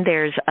site. And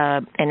there's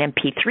an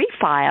MP3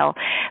 file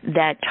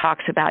that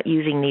talks about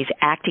using these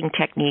acting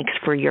techniques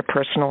for your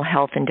personal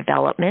health and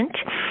development,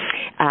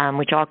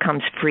 which all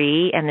comes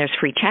free, and there's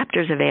free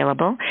chapters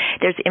available.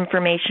 There's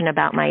information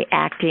about my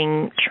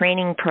acting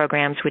training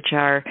programs, which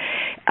are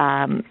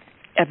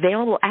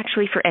available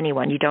actually for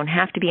anyone. You don't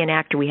have to be an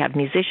actor. We have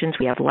musicians,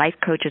 we have life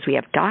coaches, we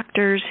have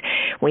doctors,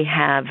 we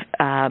have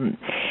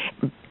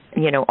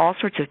all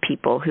sorts of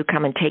people who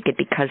come and take it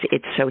because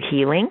it's so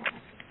healing.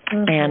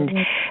 Mm-hmm. And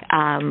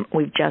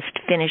we've just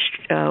finished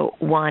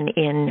one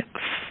in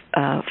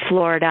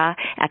Florida,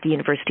 at the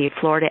University of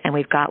Florida, and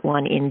we've got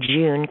one in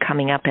June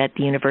coming up at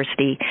the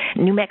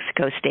New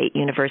Mexico State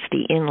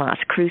University in Las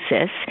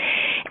Cruces.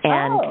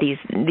 And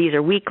these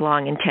are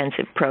week-long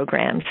intensive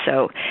programs.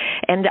 So,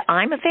 and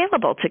I'm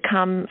available to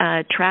come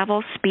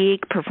travel,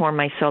 speak, perform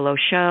my solo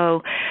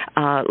show,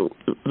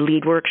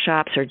 lead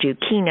workshops, or do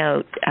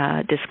keynote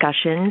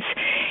discussions.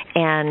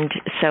 And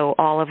so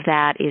all of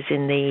that is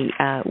in the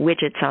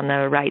widgets on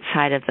the right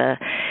side of the,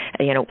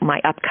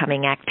 my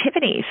upcoming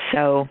activities.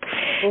 So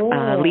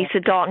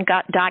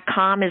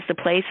LisaDalton.com is the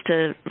place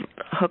to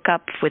hook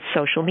up with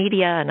social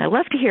media, and I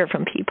love to hear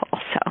from people.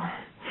 So.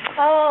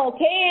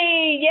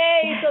 Okay,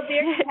 yay. So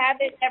there you have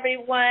it,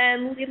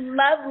 everyone.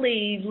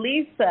 Lovely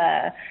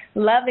Lisa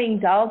Loving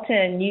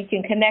Dalton. You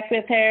can connect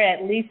with her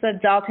at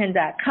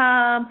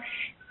lisadalton.com.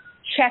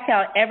 Check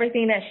out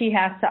everything that she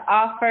has to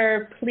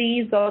offer.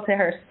 Please go to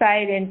her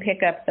site and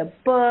pick up the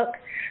book.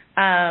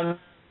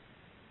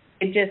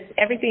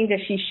 Everything that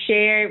she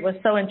shared was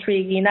so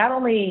intriguing. Not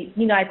only,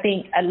 I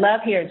think I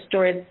love hearing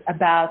stories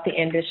about the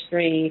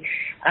industry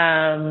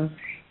and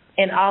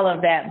all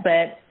of that,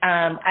 but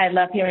I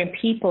love hearing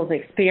people's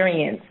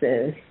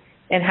experiences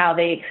and how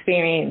they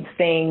experience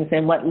things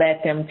and what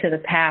led them to the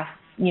path,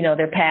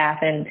 their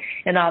path and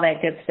all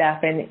that good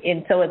stuff.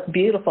 And so it's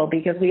beautiful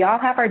because we all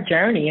have our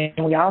journey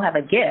and we all have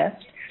a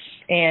gift.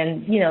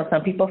 And,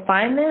 some people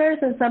find theirs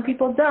and some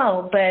people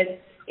don't,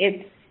 but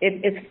it's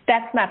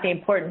that's not the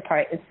important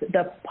part. It's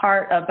the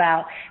part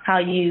about how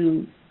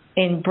you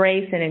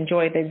embrace and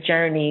enjoy the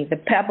journey, the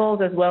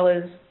pebbles as well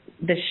as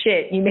the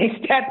shit you may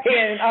step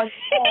in on the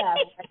path.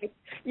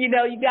 You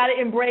got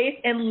to embrace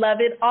and love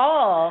it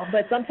all.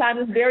 But sometimes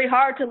it's very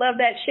hard to love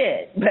that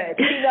shit. But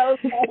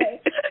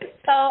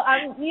so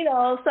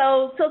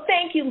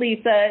thank you,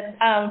 Lisa,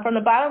 from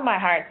the bottom of my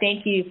heart.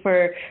 Thank you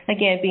for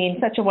again being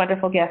such a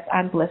wonderful guest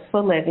on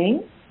Blissful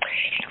Living.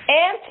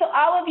 And to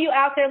all of you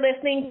out there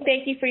listening,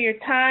 thank you for your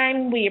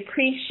time. We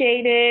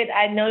appreciate it.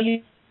 I know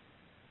you.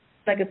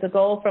 Like it's a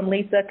goal from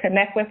Lisa.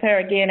 Connect with her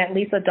again at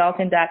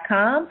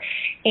lisadalton.com.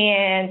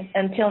 And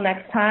until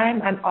next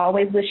time, I'm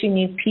always wishing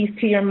you peace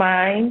to your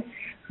mind,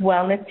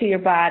 wellness to your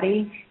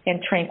body,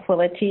 and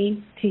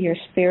tranquility to your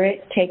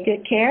spirit. Take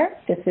good care.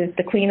 This is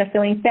the Queen of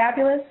Feeling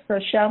Fabulous,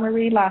 Rochelle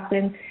Marie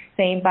Lawson,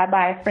 saying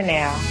bye-bye for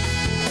now.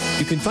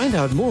 You can find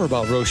out more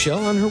about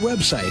Rochelle on her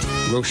website,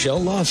 Rochelle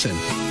Lawson,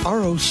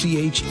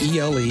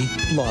 Rochele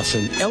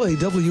Lawson,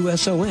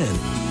 LAWSON,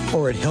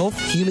 or at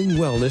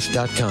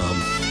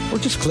healthhealingwellness.com. Or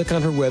just click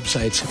on her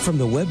websites from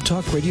the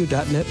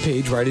webtalkradio.net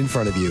page right in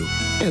front of you.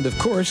 And of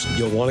course,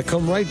 you'll want to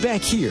come right back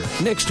here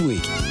next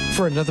week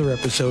for another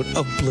episode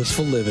of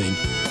Blissful Living.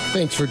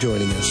 Thanks for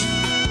joining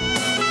us.